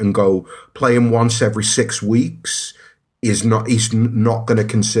at it and go, play him once every 6 weeks he's not going to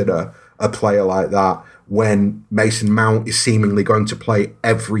consider a player like that when Mason Mount is seemingly going to play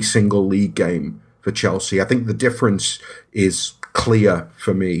every single league game for Chelsea. I think the difference is clear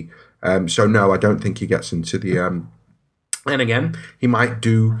for me. So no, I don't think he gets into the... and again, he might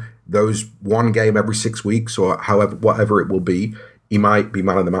do those one game every 6 weeks or whatever it will be. He might be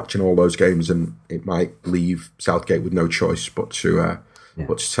man of the match in all those games, and it might leave Southgate with no choice but to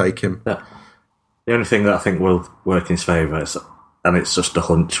take him. Yeah. The only thing that I think will work in his favour is, and it's just a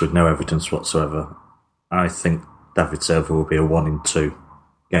hunch with no evidence whatsoever, I think David Silva will be a 1 in 2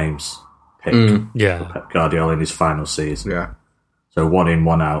 games pick for Pep Guardiola in his final season. Yeah. So 1 in,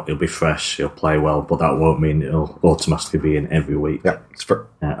 1 out, he'll be fresh, he'll play well, but that won't mean he'll automatically be in every week. Yeah, it's fair.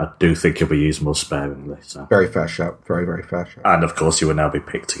 I do think he'll be used more sparingly. So. Very fair shout. Very, very fair shout. And of course, he will now be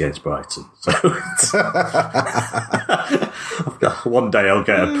picked against Brighton. So one day I'll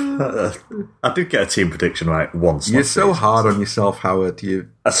get I did get a team prediction right once. You're so hard on yourself, Howard.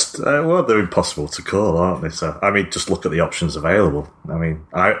 Well, they're impossible to call, aren't they? So I mean, just look at the options available. I mean,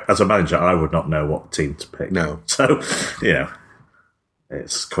 as a manager, I would not know what team to pick. No. So,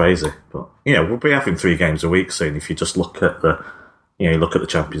 it's crazy, but we'll be having 3 games a week soon. If you just look at the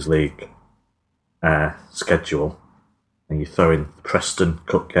Champions League schedule, and you throw in the Preston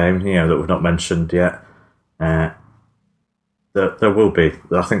Cup game, that we've not mentioned yet, there will be.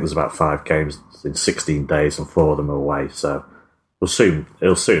 I think there's about 5 games in 16 days, and 4 of them are away. So he'll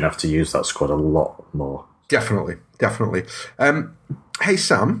soon have to use that squad a lot more. Definitely. Hey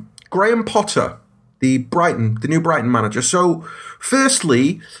Sam, Graham Potter, the new Brighton manager. So,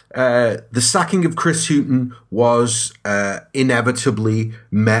 firstly, the sacking of Chris Hughton was inevitably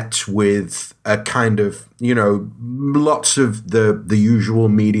met with a kind of, lots of the usual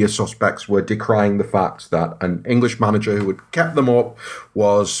media suspects were decrying the fact that an English manager who had kept them up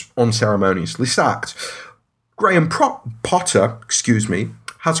was unceremoniously sacked. Graham Potter,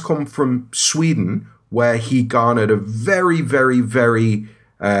 has come from Sweden, where he garnered a very, very, very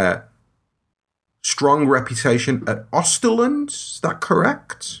strong reputation at Österland. Is that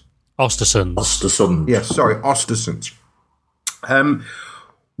correct? Östersund. Yes, sorry, Östersund.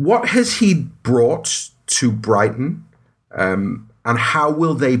 What has he brought to Brighton, and how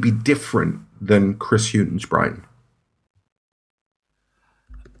will they be different than Chris Hughton's Brighton?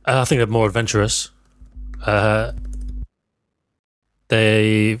 I think they're more adventurous.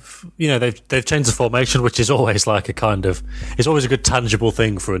 They've changed the formation, which is always like it's always a good tangible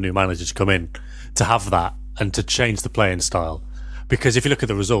thing for a new manager to come in, to have that and to change the playing style. Because if you look at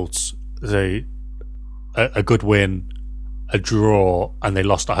the results, a good win, a draw, and they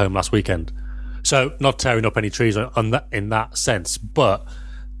lost at home last weekend. So not tearing up any trees in that sense, but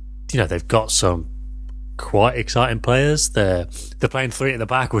they've got some quite exciting players. They're playing 3 at the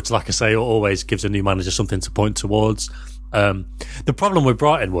back, which, like I say, always gives a new manager something to point towards. The problem with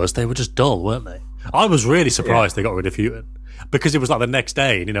Brighton was they were just dull, weren't they? I was really surprised they got rid of Hughton, because it was like the next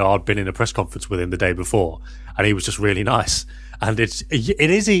day, and I'd been in a press conference with him the day before, and he was just really nice. And it's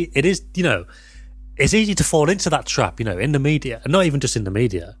easy to fall into that trap, in the media, and not even just in the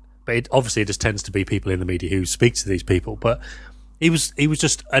media, but obviously it just tends to be people in the media who speak to these people. But he was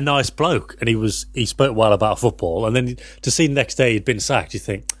just a nice bloke, and he spoke well about football. And then to see the next day he'd been sacked, you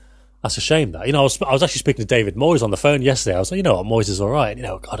think that's a shame. That I was actually speaking to David Moyes on the phone yesterday. I was like, you know what, Moyes is all right.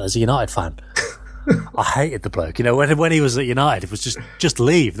 God, as a United fan, I hated the bloke. When he was at United, it was just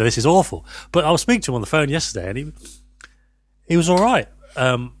leave. This is awful. But I was speaking to him on the phone yesterday, and he was all right.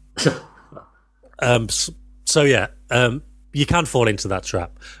 So yeah, you can fall into that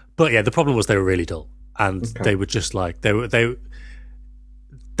trap. But yeah, the problem was they were really dull, and they were just like they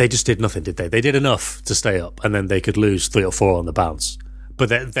just did nothing, did they? They did enough to stay up, and then they could lose 3 or 4 on the bounce. But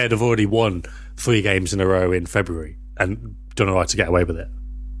they'd have already won 3 games in a row in February and done all right to get away with it.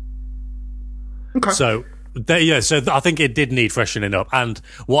 Okay. So I think it did need freshening up, and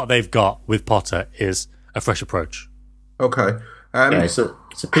what they've got with Potter is a fresh approach. Okay. It's a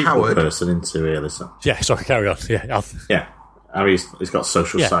people person into realism. Yeah, sorry, carry on. Yeah. I mean, he's got a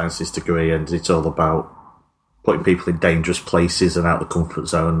social sciences degree, and it's all about putting people in dangerous places and out of the comfort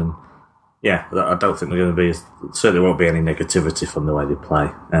zone. And yeah, I don't think they're going to be. Certainly won't be any negativity from the way they play.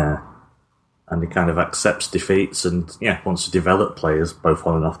 And he kind of accepts defeats and wants to develop players both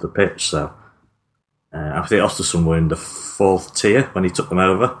on and off the pitch. So I think Osterson were in the 4th tier when he took them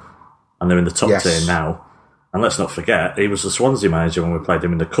over, and they're in the top tier now. And let's not forget, he was the Swansea manager when we played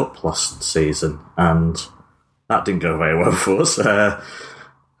him in the Cup last season, and that didn't go very well for us.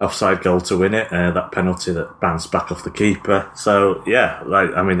 Offside goal to win it, that penalty that bounced back off the keeper. So,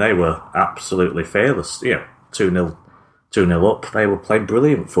 they were absolutely fearless. 2-0 up. They were playing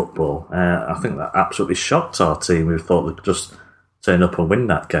brilliant football. I think that absolutely shocked our team. We thought they'd just turn up and win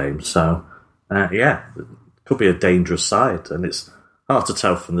that game. So, it could be a dangerous side, and it's hard to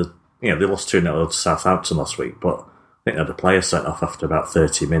tell from the... they lost 2-0 to Southampton last week, but I think they had a player sent off after about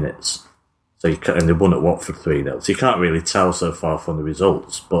 30 minutes. And they won at Watford 3-0. So you can't really tell so far from the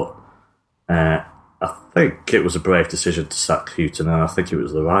results, but I think it was a brave decision to sack Houghton, and I think it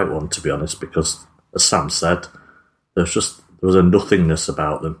was the right one, to be honest, because, as Sam said, there was a nothingness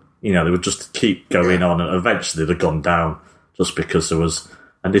about them. They would just keep going on, and eventually they'd have gone down just because there was...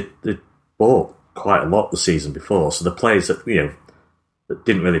 And they bought quite a lot the season before, so the players that, that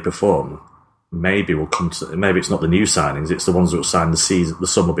didn't really perform, maybe will come to. Maybe it's not the new signings; it's the ones that were signed the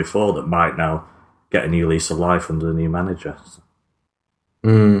summer before that might now get a new lease of life under the new manager.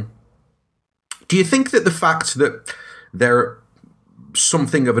 Do you think that the fact that they're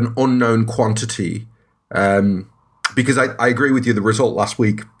something of an unknown quantity, because I agree with you, the result last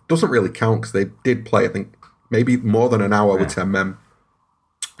week doesn't really count because they did play, I think, maybe more than an hour with 10 men,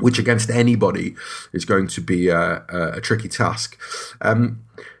 which against anybody is going to be a tricky task.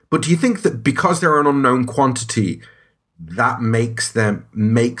 But do you think that because they're an unknown quantity, that makes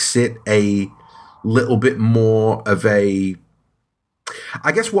it a little bit more of a...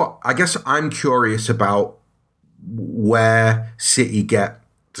 I guess I'm curious about where City get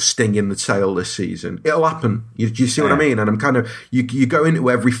the sting in the tail this season. It'll happen. You see what I mean? And I'm kind of... You go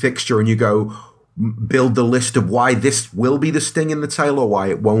into every fixture and you go... build the list of why this will be the sting in the tail or why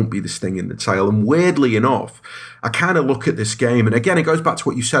it won't be the sting in the tail. And weirdly enough, I kind of look at this game, and again, it goes back to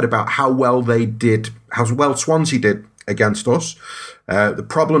what you said about how well Swansea did against us, the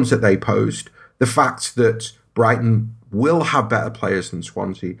problems that they posed, the fact that Brighton will have better players than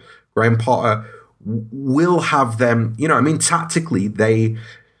Swansea. Graham Potter will have them, tactically, they...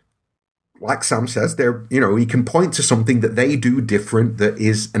 Like Sam says, he can point to something that they do different that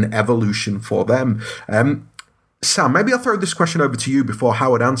is an evolution for them. Sam, maybe I'll throw this question over to you before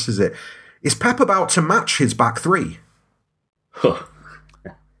Howard answers it. Is Pep about to match his back three?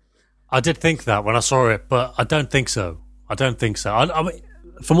 I did think that when I saw it, but I don't think so. I mean,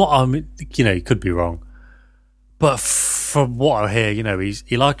 from what he could be wrong. But from what I hear, he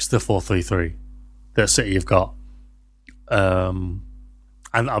likes the 4-3-3 that City have got.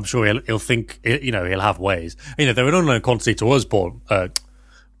 And I'm sure he'll think, he'll have ways. They're an unknown quantity to us,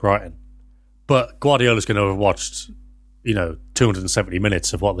 Brighton. But Guardiola's going to have watched, 270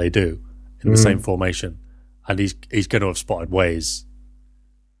 minutes of what they do in the same formation. And he's going to have spotted ways.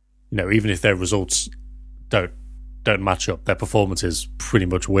 Even if their results don't match up, their performances pretty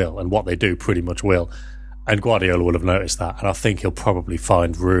much will. And what they do pretty much will. And Guardiola will have noticed that. And I think he'll probably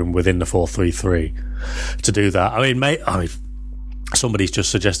find room within the 4-3-3 to do that. I mean, somebody's just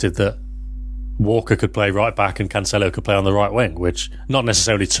suggested that Walker could play right back and Cancelo could play on the right wing, which not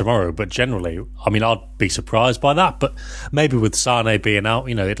necessarily tomorrow, but generally, I'd be surprised by that. But maybe with Sane being out,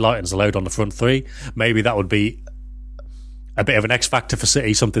 it lightens the load on the front three. Maybe that would be a bit of an X factor for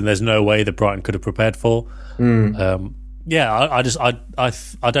City, something there's no way that Brighton could have prepared for. I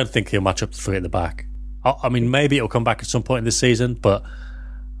don't think he'll match up the three at the back. Maybe it'll come back at some point in this season, but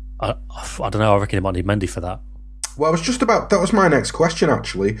I don't know. I reckon he might need Mendy for that. Well, I was just about. That was my next question,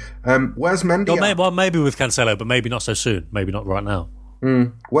 actually. Where's Mendy at? Maybe with Cancelo, but maybe not so soon. Maybe not right now.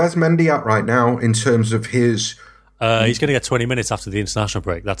 Where's Mendy at right now in terms of his... He's going to get 20 minutes after the international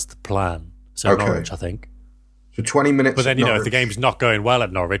break. That's the plan. So Okay. Norwich, I think. So 20 minutes... But then, at if Norwich. the game's not going well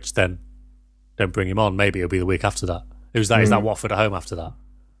at Norwich, then don't bring him on. Maybe it'll be the week after that. Who's that? Is that Watford at home after that?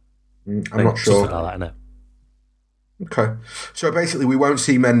 I'm not sure. Something like that, innit? Okay. So basically, we won't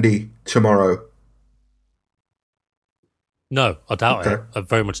see Mendy tomorrow. No, I doubt Okay. it. I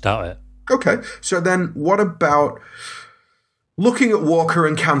very much doubt it. Okay. So then what about... Looking at Walker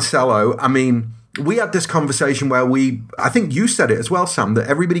and Cancelo, I mean, we had this conversation where I think you said it as well, Sam, that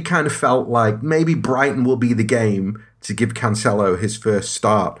everybody kind of felt like maybe Brighton will be the game to give Cancelo his first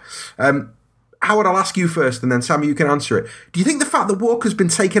start. Howard, I'll ask you first, and then Sam, you can answer it. Do you think the fact that Walker's been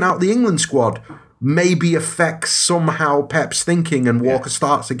taken out of the England squad maybe affects somehow Pep's thinking and Walker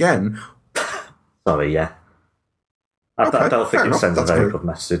starts again? Sorry, yeah. I don't think it sends a very good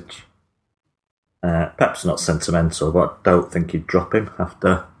message. Pep's not sentimental, but I don't think he'd drop him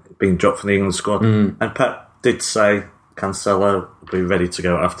after being dropped from the England squad. And Pep did say Cancelo will be ready to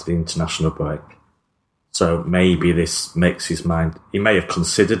go after the international break. So maybe this makes his mind... He may have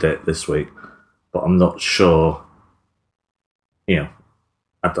considered it this week, but I'm not sure...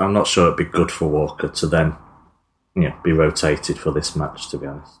 I'm not sure it'd be good for Walker to then be rotated for this match, to be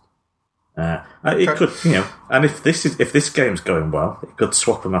honest. It could, and if this game's going well, it could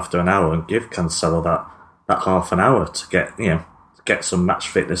swap him after an hour and give Cancelo that half an hour to get to get some match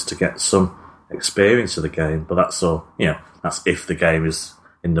fitness, to get some experience of the game. But that's all, that's if the game is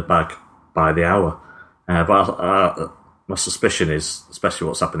in the bag by the hour. But my suspicion is, especially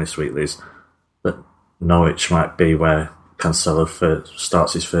what's happened this week, is that Norwich might be where Cancelo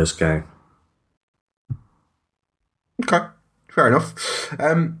starts his first game. Okay, fair enough.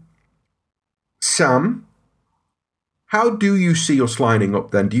 Sam, how do you see us lining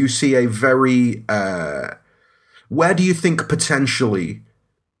up then? Do you see a very... where do you think potentially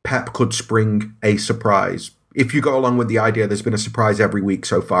Pep could spring a surprise? If you go along with the idea there's been a surprise every week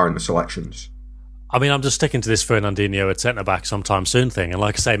so far in the selections. I mean, I'm just sticking to this Fernandinho at centre-back sometime soon thing. And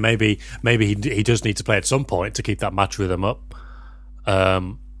like I say, maybe he does need to play at some point to keep that match rhythm up.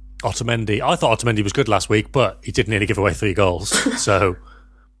 Otamendi, I thought Otamendi was good last week, but he did nearly give away 3 goals. So...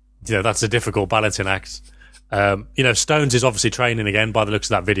 that's a difficult balancing act. Stones is obviously training again by the looks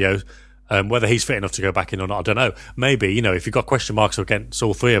of that video. Whether he's fit enough to go back in or not, I don't know. Maybe, if you've got question marks against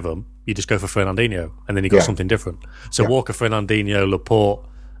all 3 of them, you just go for Fernandinho, and then you got something different. So Walker, Fernandinho, Laporte,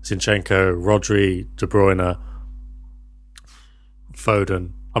 Zinchenko, Rodri, De Bruyne,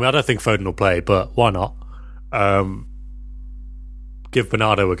 Foden. I mean, I don't think Foden will play, but why not? Give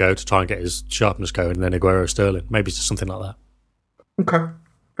Bernardo a go to try and get his sharpness going, and then Aguero, Sterling. Maybe it's just something like that. Okay.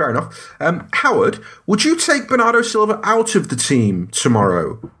 Fair enough. Howard, would you take Bernardo Silva out of the team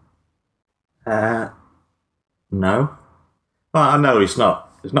tomorrow? No. Well, I know he's not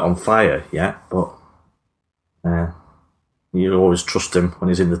on fire yet, but you always trust him when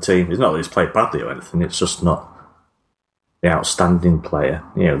he's in the team. It's not that he's played badly or anything, it's just not the outstanding player,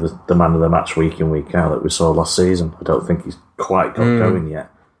 the man of the match week in, week out that we saw last season. I don't think he's quite got going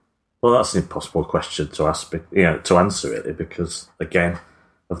yet. Well, that's an impossible question to ask, to answer really, because, again,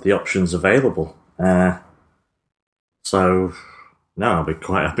 of the options available. So, no, I'll be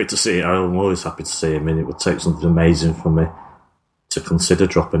quite happy to see it. I'm always happy to see him, and it would take something amazing for me to consider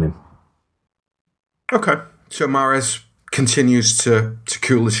dropping him. Okay. So Mahrez continues to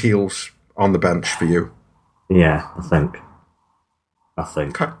cool his heels on the bench for you? Yeah, I think.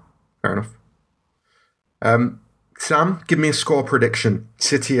 Okay, fair enough. Sam, give me a score prediction.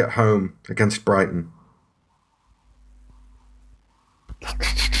 City at home against Brighton.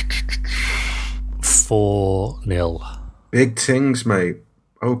 4-0. Big things, mate.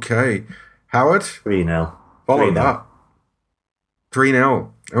 Okay. Howard? 3-0. Follow 3-0. that.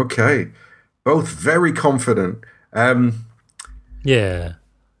 3-0. Okay. Both very confident. Yeah.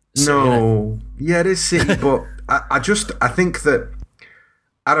 No. Yeah, it is City, but I think that,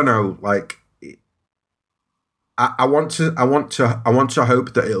 I don't know, like, I want to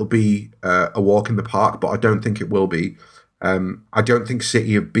hope that it'll be a walk in the park, but I don't think it will be. I don't think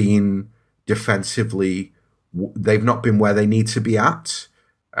City have been defensively, they've not been where they need to be at.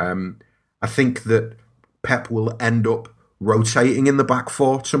 I think that Pep will end up rotating in the back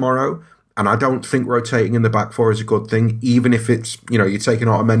 4 tomorrow, and I don't think rotating in the back 4 is a good thing, even if it's, you're taking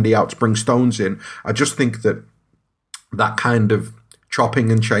Otamendi out to bring Stones in. I just think that kind of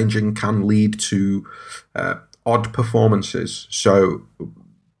chopping and changing can lead to odd performances. So,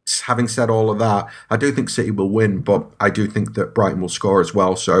 having said all of that, I do think City will win, but I do think that Brighton will score as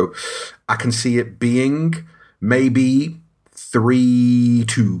well. So I can see it being maybe 3-2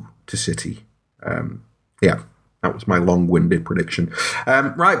 to City. Yeah, that was my long-winded prediction.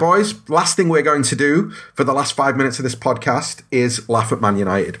 Right, boys, last thing we're going to do for the last 5 minutes of this podcast is laugh at Man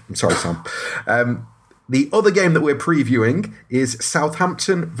United. I'm sorry, Sam. The other game that we're previewing is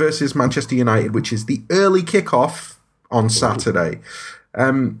Southampton versus Manchester United, which is the early kickoff on Saturday.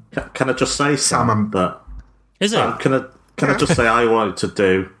 Can I just say, Sam, that... Is it? Can I just say I wanted to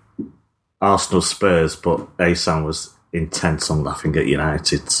do Arsenal Spurs, but Asan was intense on laughing at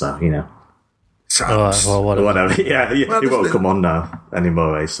United, so, you know. Whatever. Yeah, he won't come on now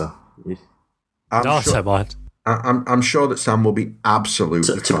anymore, Asan. I'm sure that Sam will be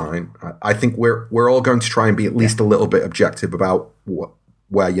absolutely fine. I think we're all going to try and be at least a little bit objective about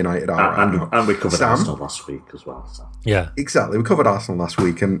where United are right now. And we covered Arsenal last week as well. So. Yeah, exactly. We covered Arsenal last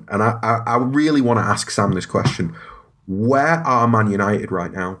week, and I really want to ask Sam this question: where are Man United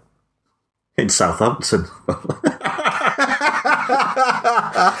right now? In Southampton.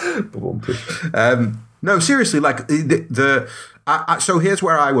 No, seriously. Like so here's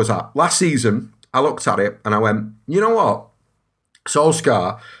where I was at last season. I looked at it and I went, you know what?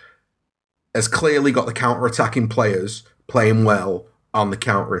 Solskjaer has clearly got the counter-attacking players playing well on the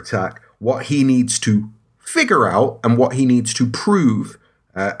counter-attack. What he needs to figure out and what he needs to prove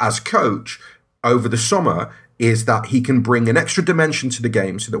as coach over the summer is that he can bring an extra dimension to the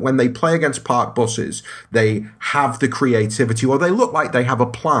game so that when they play against Park Buses, they have the creativity or they look like they have a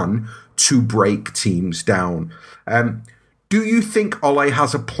plan to break teams down. Do you think Ole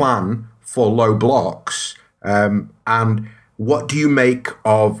has a plan for low blocks? And what do you make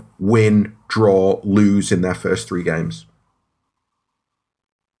of win, draw, lose in their first 3 games?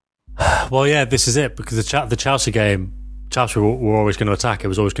 Well, yeah, this is it, because the Chelsea game, Chelsea were always going to attack. It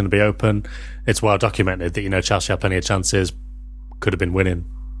was always going to be open. It's well documented that, you know, Chelsea had plenty of chances, could have been winning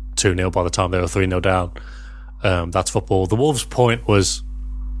 2-0 by the time they were 3-0 down. That's football. The Wolves point was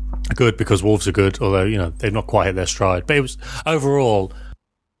good because Wolves are good, although, you know, they've not quite hit their stride. But it was overall,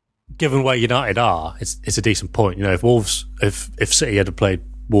 given where United are, it's a decent point. You know, if City had played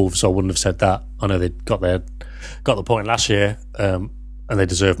Wolves, I wouldn't have said that. I know they got the point last year, and they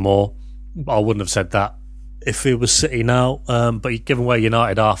deserve more. I wouldn't have said that if it was City now. But given where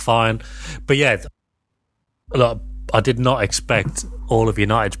United are, fine. But yeah, look, I did not expect all of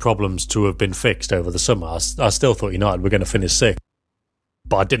United's problems to have been fixed over the summer. I still thought United were going to finish 6th,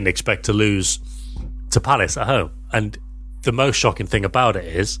 but I didn't expect to lose to Palace at home. And the most shocking thing about it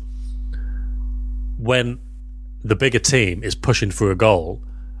is when the bigger team is pushing for a goal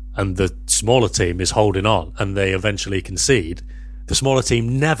and the smaller team is holding on and they eventually concede, the smaller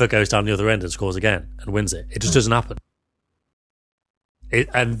team never goes down the other end and scores again and wins it. It just doesn't happen.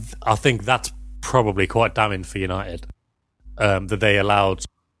 And I think that's probably quite damning for United, that they allowed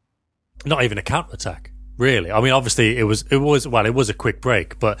not even a counter-attack, really. I mean, obviously it was a quick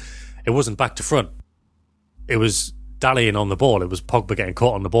break, but it wasn't back to front. It was dallying on the ball. It was Pogba getting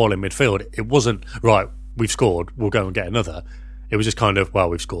caught on the ball in midfield. It wasn't, right, we've scored, we'll go and get another. It was just kind of, well,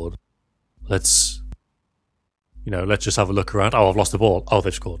 we've scored. Let's just have a look around. Oh, I've lost the ball. Oh,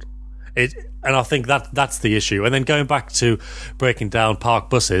 they've scored. And I think that's the issue. And then going back to breaking down Park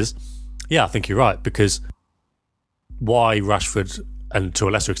Buses, yeah, I think you're right, because why Rashford and to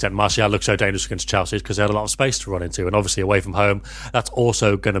a lesser extent Martial look so dangerous against Chelsea is because they had a lot of space to run into, and obviously away from home that's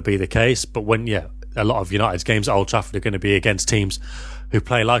also going to be the case. But when a lot of United's games at Old Trafford are going to be against teams who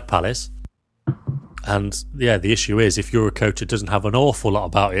play like Palace, and yeah, the issue is if you're a coach that doesn't have an awful lot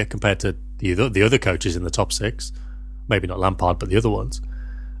about you compared to the other coaches in the top 6, maybe not Lampard but the other ones,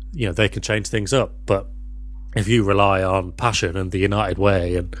 you know, they can change things up. But if you rely on passion and the United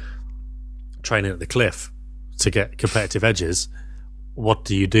way and training at the cliff to get competitive edges, what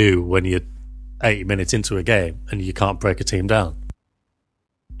do you do when you're 80 minutes into a game and you can't break a team down?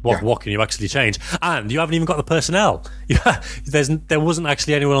 What can you actually change? And you haven't even got the personnel. There wasn't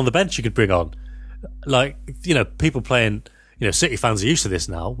actually anyone on the bench you could bring on. Like, you know, people playing, you know, City fans are used to this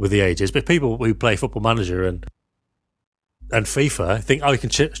now with the ages, but people who play Football Manager and FIFA think, oh, you can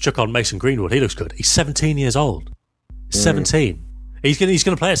chuck on Mason Greenwood. He looks good. He's 17 years old. 17. He's going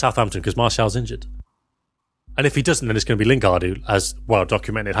to play at Southampton because Martial's injured. And if he doesn't, then it's going to be Lingard, who, as well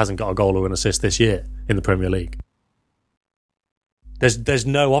documented, hasn't got a goal or an assist this year in the Premier League. There's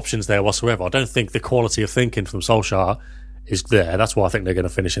no options there whatsoever. I don't think the quality of thinking from Solskjaer is there. That's why I think they're going to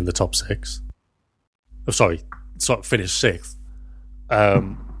finish in the top 6. Finish 6th.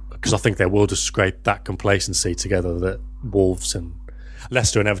 Because I think they will just scrape that complacency together that Wolves and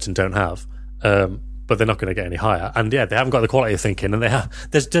Leicester and Everton don't have. But they're not going to get any higher. And yeah, they haven't got the quality of thinking, and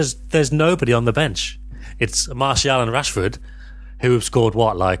there's nobody on the bench. It's Martial and Rashford who have scored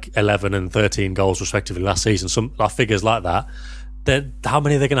like 11 and 13 goals respectively last season, some like figures like that. Then how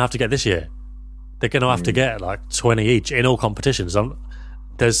many are they going to have to get this year? They're going to have to get like 20 each in all competitions.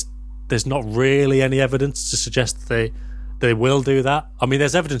 There's not really any evidence to suggest they will do that. I mean,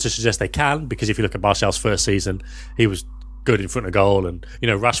 there's evidence to suggest they can, because if you look at Martial's first season, he was good in front of goal, and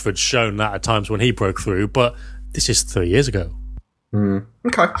Rashford's shown that at times when he broke through. But this is 3 years ago.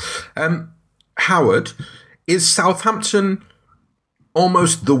 Okay, Howard, is Southampton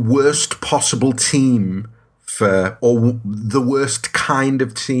almost the worst possible team or the worst kind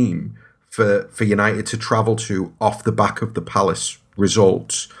of team for United to travel to off the back of the Palace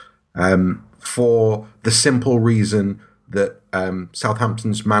results, for the simple reason that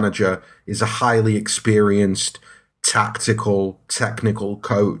Southampton's manager is a highly experienced, technical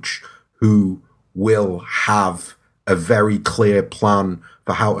coach who will have a very clear plan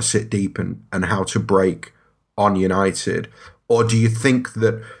for how to sit deep and how to break on United? Or do you think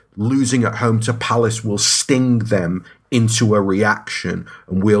that losing at home to Palace will sting them into a reaction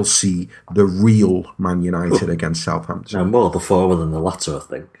and we'll see the real Man United against Southampton? No, more the former than the latter, I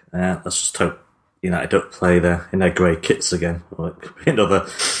think. Let's just hope United don't play in their grey kits again. Or it could be another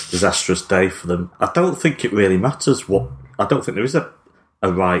disastrous day for them. I don't think it really matters I don't think there is a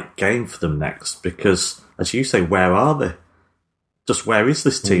right game for them next, because, as you say, where are they? Just where is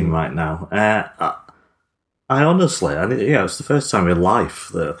this team right now? I honestly, it's the first time in life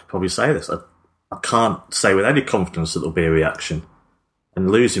that I could probably say this. I can't say with any confidence that there'll be a reaction. And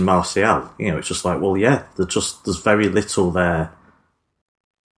losing Martial, it's just like, well, yeah, there's very little there.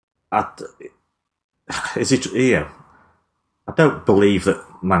 I don't believe that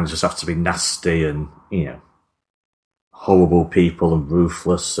managers have to be nasty and, horrible people and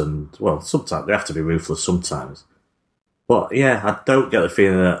ruthless, and, well, sometimes they have to be ruthless sometimes. But, yeah, I don't get the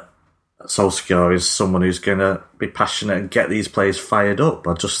feeling that Solskjaer is someone who's going to be passionate and get these players fired up.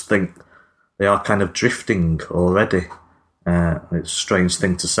 I just think they are kind of drifting already. It's a strange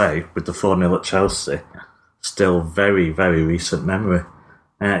thing to say with the 4-0 at Chelsea. Still very, very recent memory.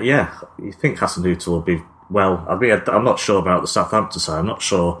 You think Hasenhüttl will be well. I mean, I'm not sure about the Southampton side. I'm not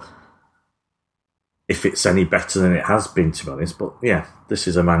sure if it's any better than it has been, to be honest. But yeah, this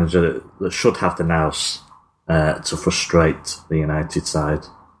is a manager that should have the nous to frustrate the United side.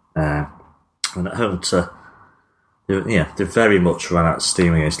 And at home they very much ran out of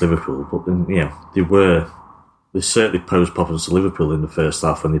steam against Liverpool. But they certainly posed problems to Liverpool in the first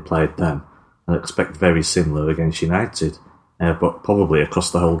half when they played them. I expect very similar against United, but probably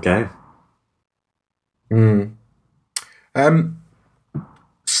across the whole game.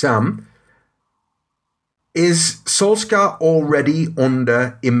 Sam, is Solskjaer already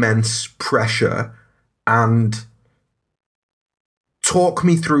under immense pressure? And talk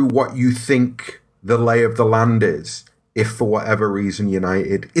me through what you think the lay of the land is, if for whatever reason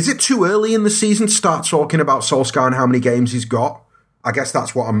United... Is it too early in the season to start talking about Solskjaer and how many games he's got? I guess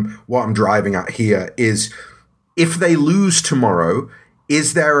that's what I'm driving at here, is if they lose tomorrow,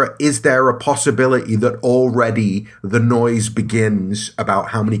 is there a possibility that already the noise begins about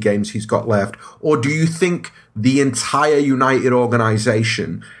how many games he's got left? Or do you think the entire United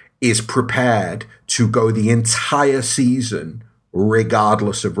organisation is prepared to go the entire season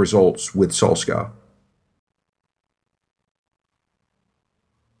regardless of results with Solskjaer?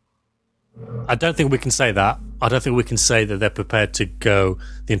 I don't think we can say that. I don't think we can say that they're prepared to go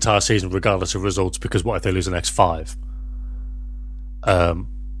the entire season regardless of results, because what if they lose the next 5? But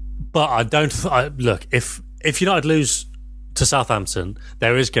I don't... look, if United lose to Southampton,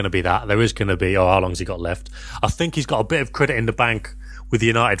 there is going to be that. There is going to be, how long has he got left? I think he's got a bit of credit in the bank with the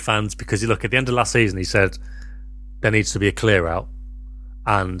United fans, because look, at the end of last season, he said there needs to be a clear out.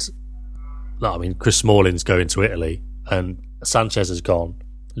 And, I mean, Chris Smalling's going to Italy, and Sanchez is gone.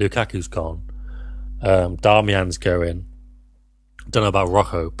 Lukaku's gone. Darmian's going. Don't know about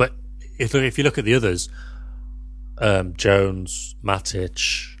Rojo, but if you look at the others, Jones,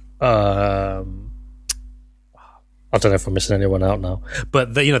 Matic, I don't know if I'm missing anyone out now,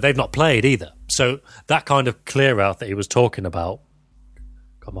 but they've not played either. So that kind of clear out that he was talking about,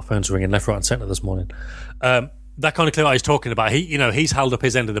 God, my phone's ringing left, right, and centre this morning. That kind of clear out he's talking about, he's held up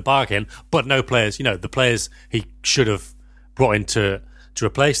his end of the bargain, but no players, the players he should have brought in to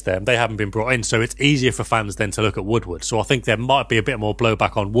replace them, they haven't been brought in. So it's easier for fans then to look at Woodward. So I think there might be a bit more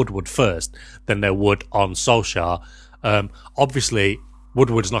blowback on Woodward first than there would on Solskjaer. Obviously,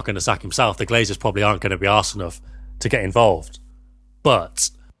 Woodward's not going to sack himself. The Glazers probably aren't going to be arse enough to get involved.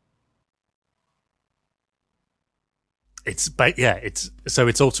 But it's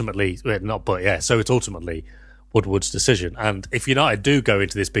ultimately Woodward's decision. And if United do go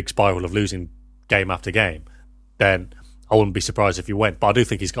into this big spiral of losing game after game, then I wouldn't be surprised if he went. But I do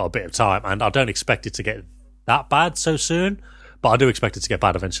think he's got a bit of time, and I don't expect it to get that bad so soon. But I do expect it to get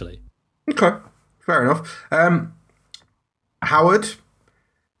bad eventually. Okay, fair enough. Howard,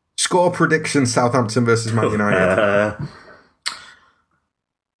 score prediction: Southampton versus Man United.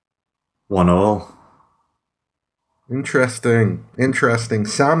 1-1. Interesting.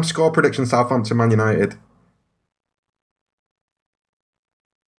 Sam, score prediction: Southampton, Man United.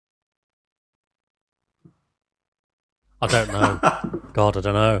 I don't know. God, I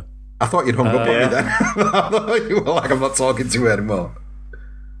don't know. I thought you'd hung up on me then. I thought you were like, I'm not talking to you anymore.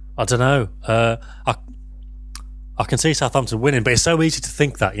 I don't know. I can see Southampton winning, but it's so easy to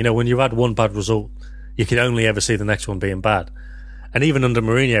think that. When you've had one bad result, you can only ever see the next one being bad. And even under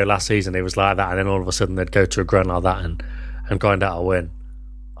Mourinho last season, it was like that, and then all of a sudden they'd go to a ground like that and grind out a win.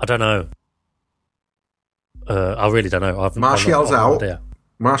 I don't know. I really don't know. Martial's out.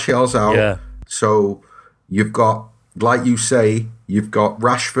 Martial's out. Yeah. So you've got, like you say, you've got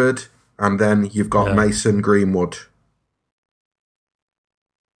Rashford, and then you've got Mason Greenwood.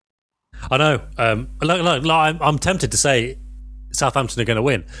 I know. I'm tempted to say Southampton are going to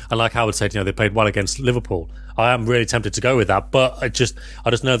win. And like Howard said, they played well against Liverpool. I am really tempted to go with that, but I just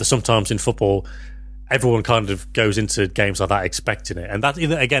know that sometimes in football, everyone kind of goes into games like that expecting it. And that,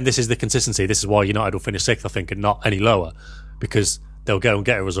 again, this is the consistency. This is why United will finish sixth, I think, and not any lower, because they'll go and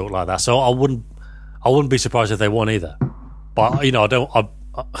get a result like that. So I wouldn't be surprised if they won either. But I don't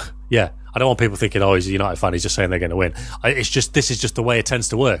want people thinking, oh, he's a United fan, he's just saying they're going to win. This is just the way it tends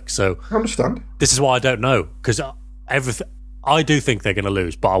to work. So I understand. This is why I don't know, because I do think they're going to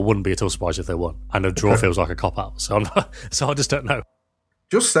lose, but I wouldn't be at all surprised if they won. And a draw feels like a cop-out. So I just don't know.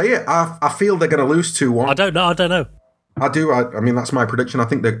 Just say it. I feel they're going to lose 2-1. I don't know. I do. I mean, that's my prediction. I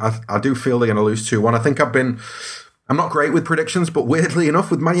think I do feel they're going to lose 2-1. I think I'm not great with predictions, but weirdly enough,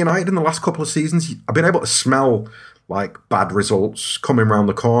 with Man United in the last couple of seasons, I've been able to smell like bad results coming around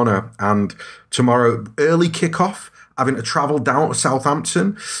the corner. And tomorrow, early kickoff, having to travel down to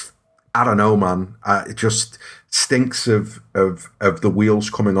Southampton. I don't know, man. It just stinks of the wheels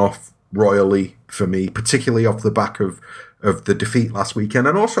coming off royally for me, particularly off the back of the defeat last weekend,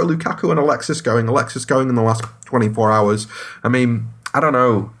 and also Lukaku and Alexis going in the last 24 hours. I mean, I don't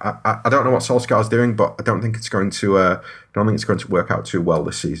know. I don't know what Solskjaer's doing, but I don't think it's going to work out too well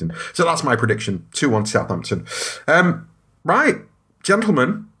this season. So that's my prediction: 2-1 Southampton. Right,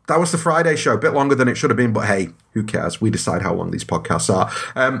 gentlemen. That was the Friday show. A bit longer than it should have been, but hey, who cares? We decide how long these podcasts are.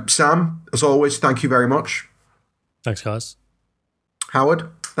 Sam, as always, thank you very much. Thanks, guys. Howard,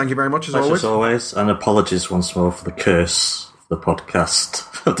 thank you very much, as always. And apologies once more for the curse of the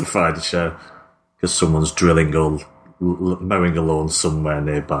podcast of the Friday show, because someone's mowing a lawn somewhere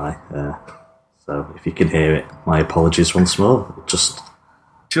nearby. So if you can hear it, my apologies once more. Just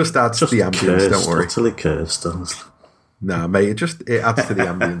adds to the ambience, don't worry. Utterly cursed, honestly. No, mate, it adds to the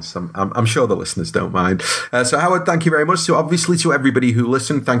ambience. I'm sure the listeners don't mind. So, Howard, thank you very much. So, obviously, to everybody who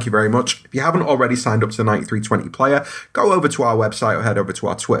listened, thank you very much. If you haven't already signed up to the 9320 player, go over to our website or head over to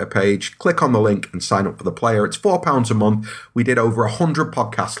our Twitter page, click on the link and sign up for the player. It's £4 a month. We did over 100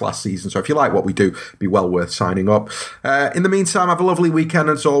 podcasts last season. So, if you like what we do, it'd be well worth signing up. In the meantime, have a lovely weekend.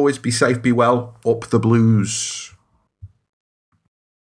 As always, be safe, be well. Up the Blues.